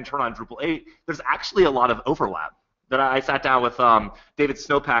and then turn on Drupal 8, there's actually a lot of overlap. That I sat down with David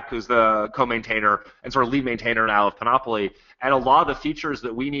Snowpack, who's the co-maintainer and sort of lead maintainer now of Panoply, and a lot of the features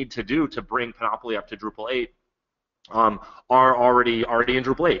that we need to do to bring Panoply up to Drupal 8 are already in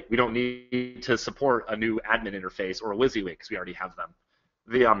Drupal 8. We don't need to support a new admin interface or a WYSIWYG because we already have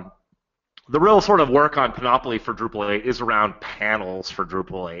them. The real sort of work on Panoply for Drupal 8 is around panels for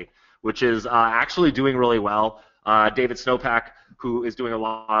Drupal 8, which is actually doing really well. David Snowpack, who is doing a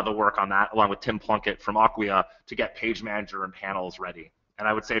lot of the work on that, along with Tim Plunkett from Acquia, to get Page Manager and panels ready. And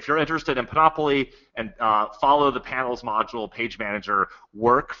I would say if you're interested in Panoply and follow the panels module, Page Manager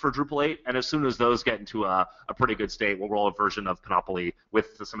work for Drupal 8, and as soon as those get into a pretty good state, we'll roll a version of Panoply with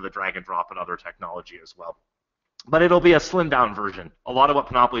some of the drag and drop and other technology as well. But it'll be a slimmed down version. A lot of what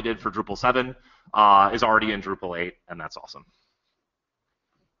Panoply did for Drupal 7 is already in Drupal 8, and that's awesome.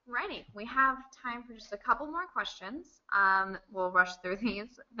 Righty, we have time for just a couple more questions. We'll rush through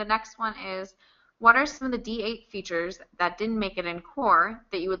these. The next one is, what are some of the D8 features that didn't make it in core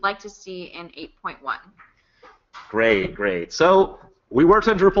that you would like to see in 8.1? Great. So we worked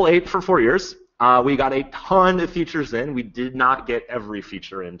on Drupal 8 for 4 years. We got a ton of features in. We did not get every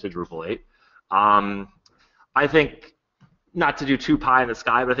feature into Drupal 8. I think, not to do too pie in the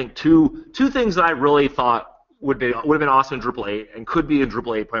sky, but I think two things that I really thought would have been awesome in Drupal 8 and could be in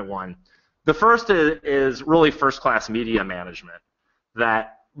Drupal 8.1. The first is really first-class media management.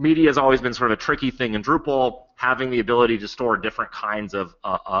 that media has always been sort of a tricky thing in Drupal. Having the ability to store different kinds of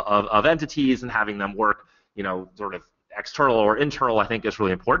entities and having them work, sort of external or internal, I think is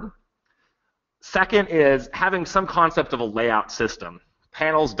really important. Second is having some concept of a layout system.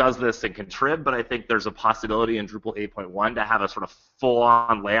 Panels does this in Contrib, but I think there's a possibility in Drupal 8.1 to have a sort of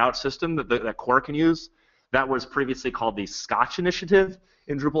full-on layout system that core can use. That was previously called the Scotch Initiative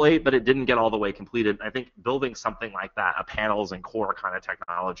in Drupal 8, but it didn't get all the way completed. I think building something like that, a panels and core kind of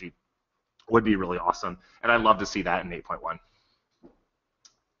technology, would be really awesome, and I'd love to see that in 8.1.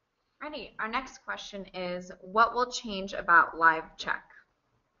 Ready. Our next question is, what will change about live check?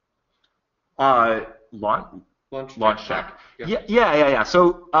 Launch check. Yeah.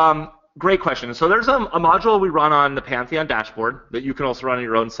 So great question. So there's a module we run on the Pantheon dashboard that you can also run on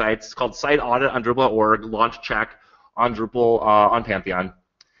your own sites. It's called Site Audit on Drupal.org, Launch Check on Drupal on Pantheon.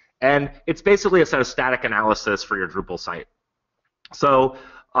 And it's basically a set of static analysis for your Drupal site. So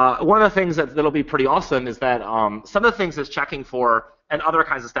one of the things that'll be pretty awesome is that some of the things it's checking for and other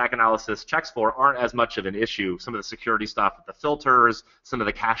kinds of static analysis checks for aren't as much of an issue. Some of the security stuff, the filters, some of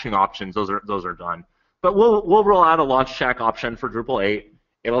the caching options, those are done. But we'll roll out a launch check option for Drupal 8.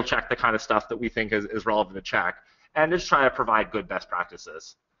 It'll check the kind of stuff that we think is relevant to check, and just try to provide good best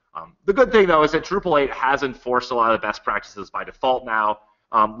practices. The good thing, though, is that Drupal 8 has enforced a lot of best practices by default now,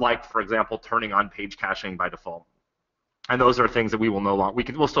 like, for example, turning on page caching by default. And those are things that we will no longer,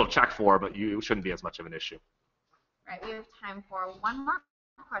 we'll still check for, but it shouldn't be as much of an issue. All right, we have time for one more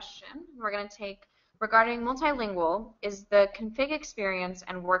question. We're going to take, regarding multilingual, is the config experience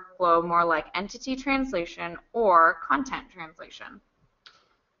and workflow more like entity translation or content translation?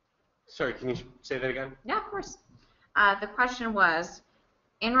 Sorry, can you say that again? Yeah, of course. The question was,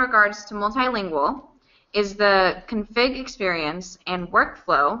 in regards to multilingual, is the config experience and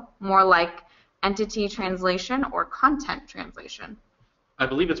workflow more like entity translation or content translation? I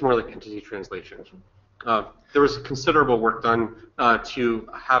believe it's more like entity translation. There was considerable work done to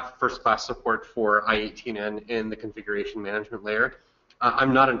have first-class support for I18N in the configuration management layer.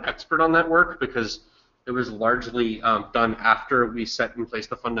 I'm not an expert on that work because it was largely done after we set in place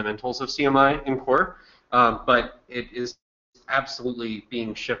the fundamentals of CMI in core, but it is absolutely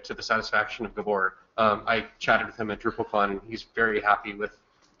being shipped to the satisfaction of Gabor. I chatted with him at DrupalCon, and he's very happy with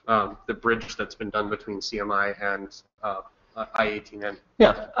the bridge that's been done between CMI and I18N.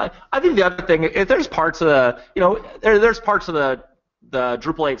 Yeah, I think the other thing is there's parts of the, there's parts of the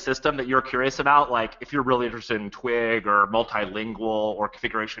Drupal 8 system that you're curious about, like if you're really interested in Twig or multilingual or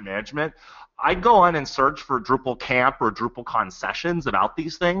configuration management, I'd go on and search for Drupal Camp or DrupalCon sessions about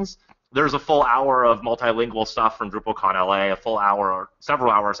these things. There's a full hour of multilingual stuff from DrupalCon LA, a full hour or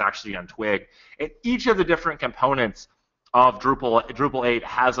several hours actually on Twig. And each of the different components of Drupal 8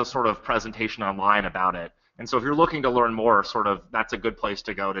 has a sort of presentation online about it. And so if you're looking to learn more, that's a good place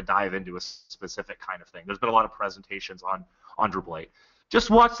to go to dive into a specific kind of thing. There's been a lot of presentations on Drupal 8. Just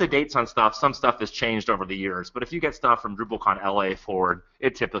watch the dates on stuff. Some stuff has changed over the years, but if you get stuff from DrupalCon LA forward,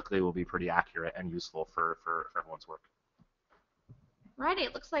 it typically will be pretty accurate and useful for everyone's work. Alrighty,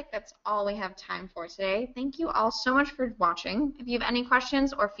 it looks like that's all we have time for today. Thank you all so much for watching. If you have any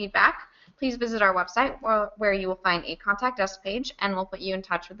questions or feedback, please visit our website where you will find a contact us page, and we'll put you in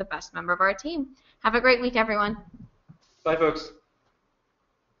touch with the best member of our team. Have a great week, everyone. Bye, folks.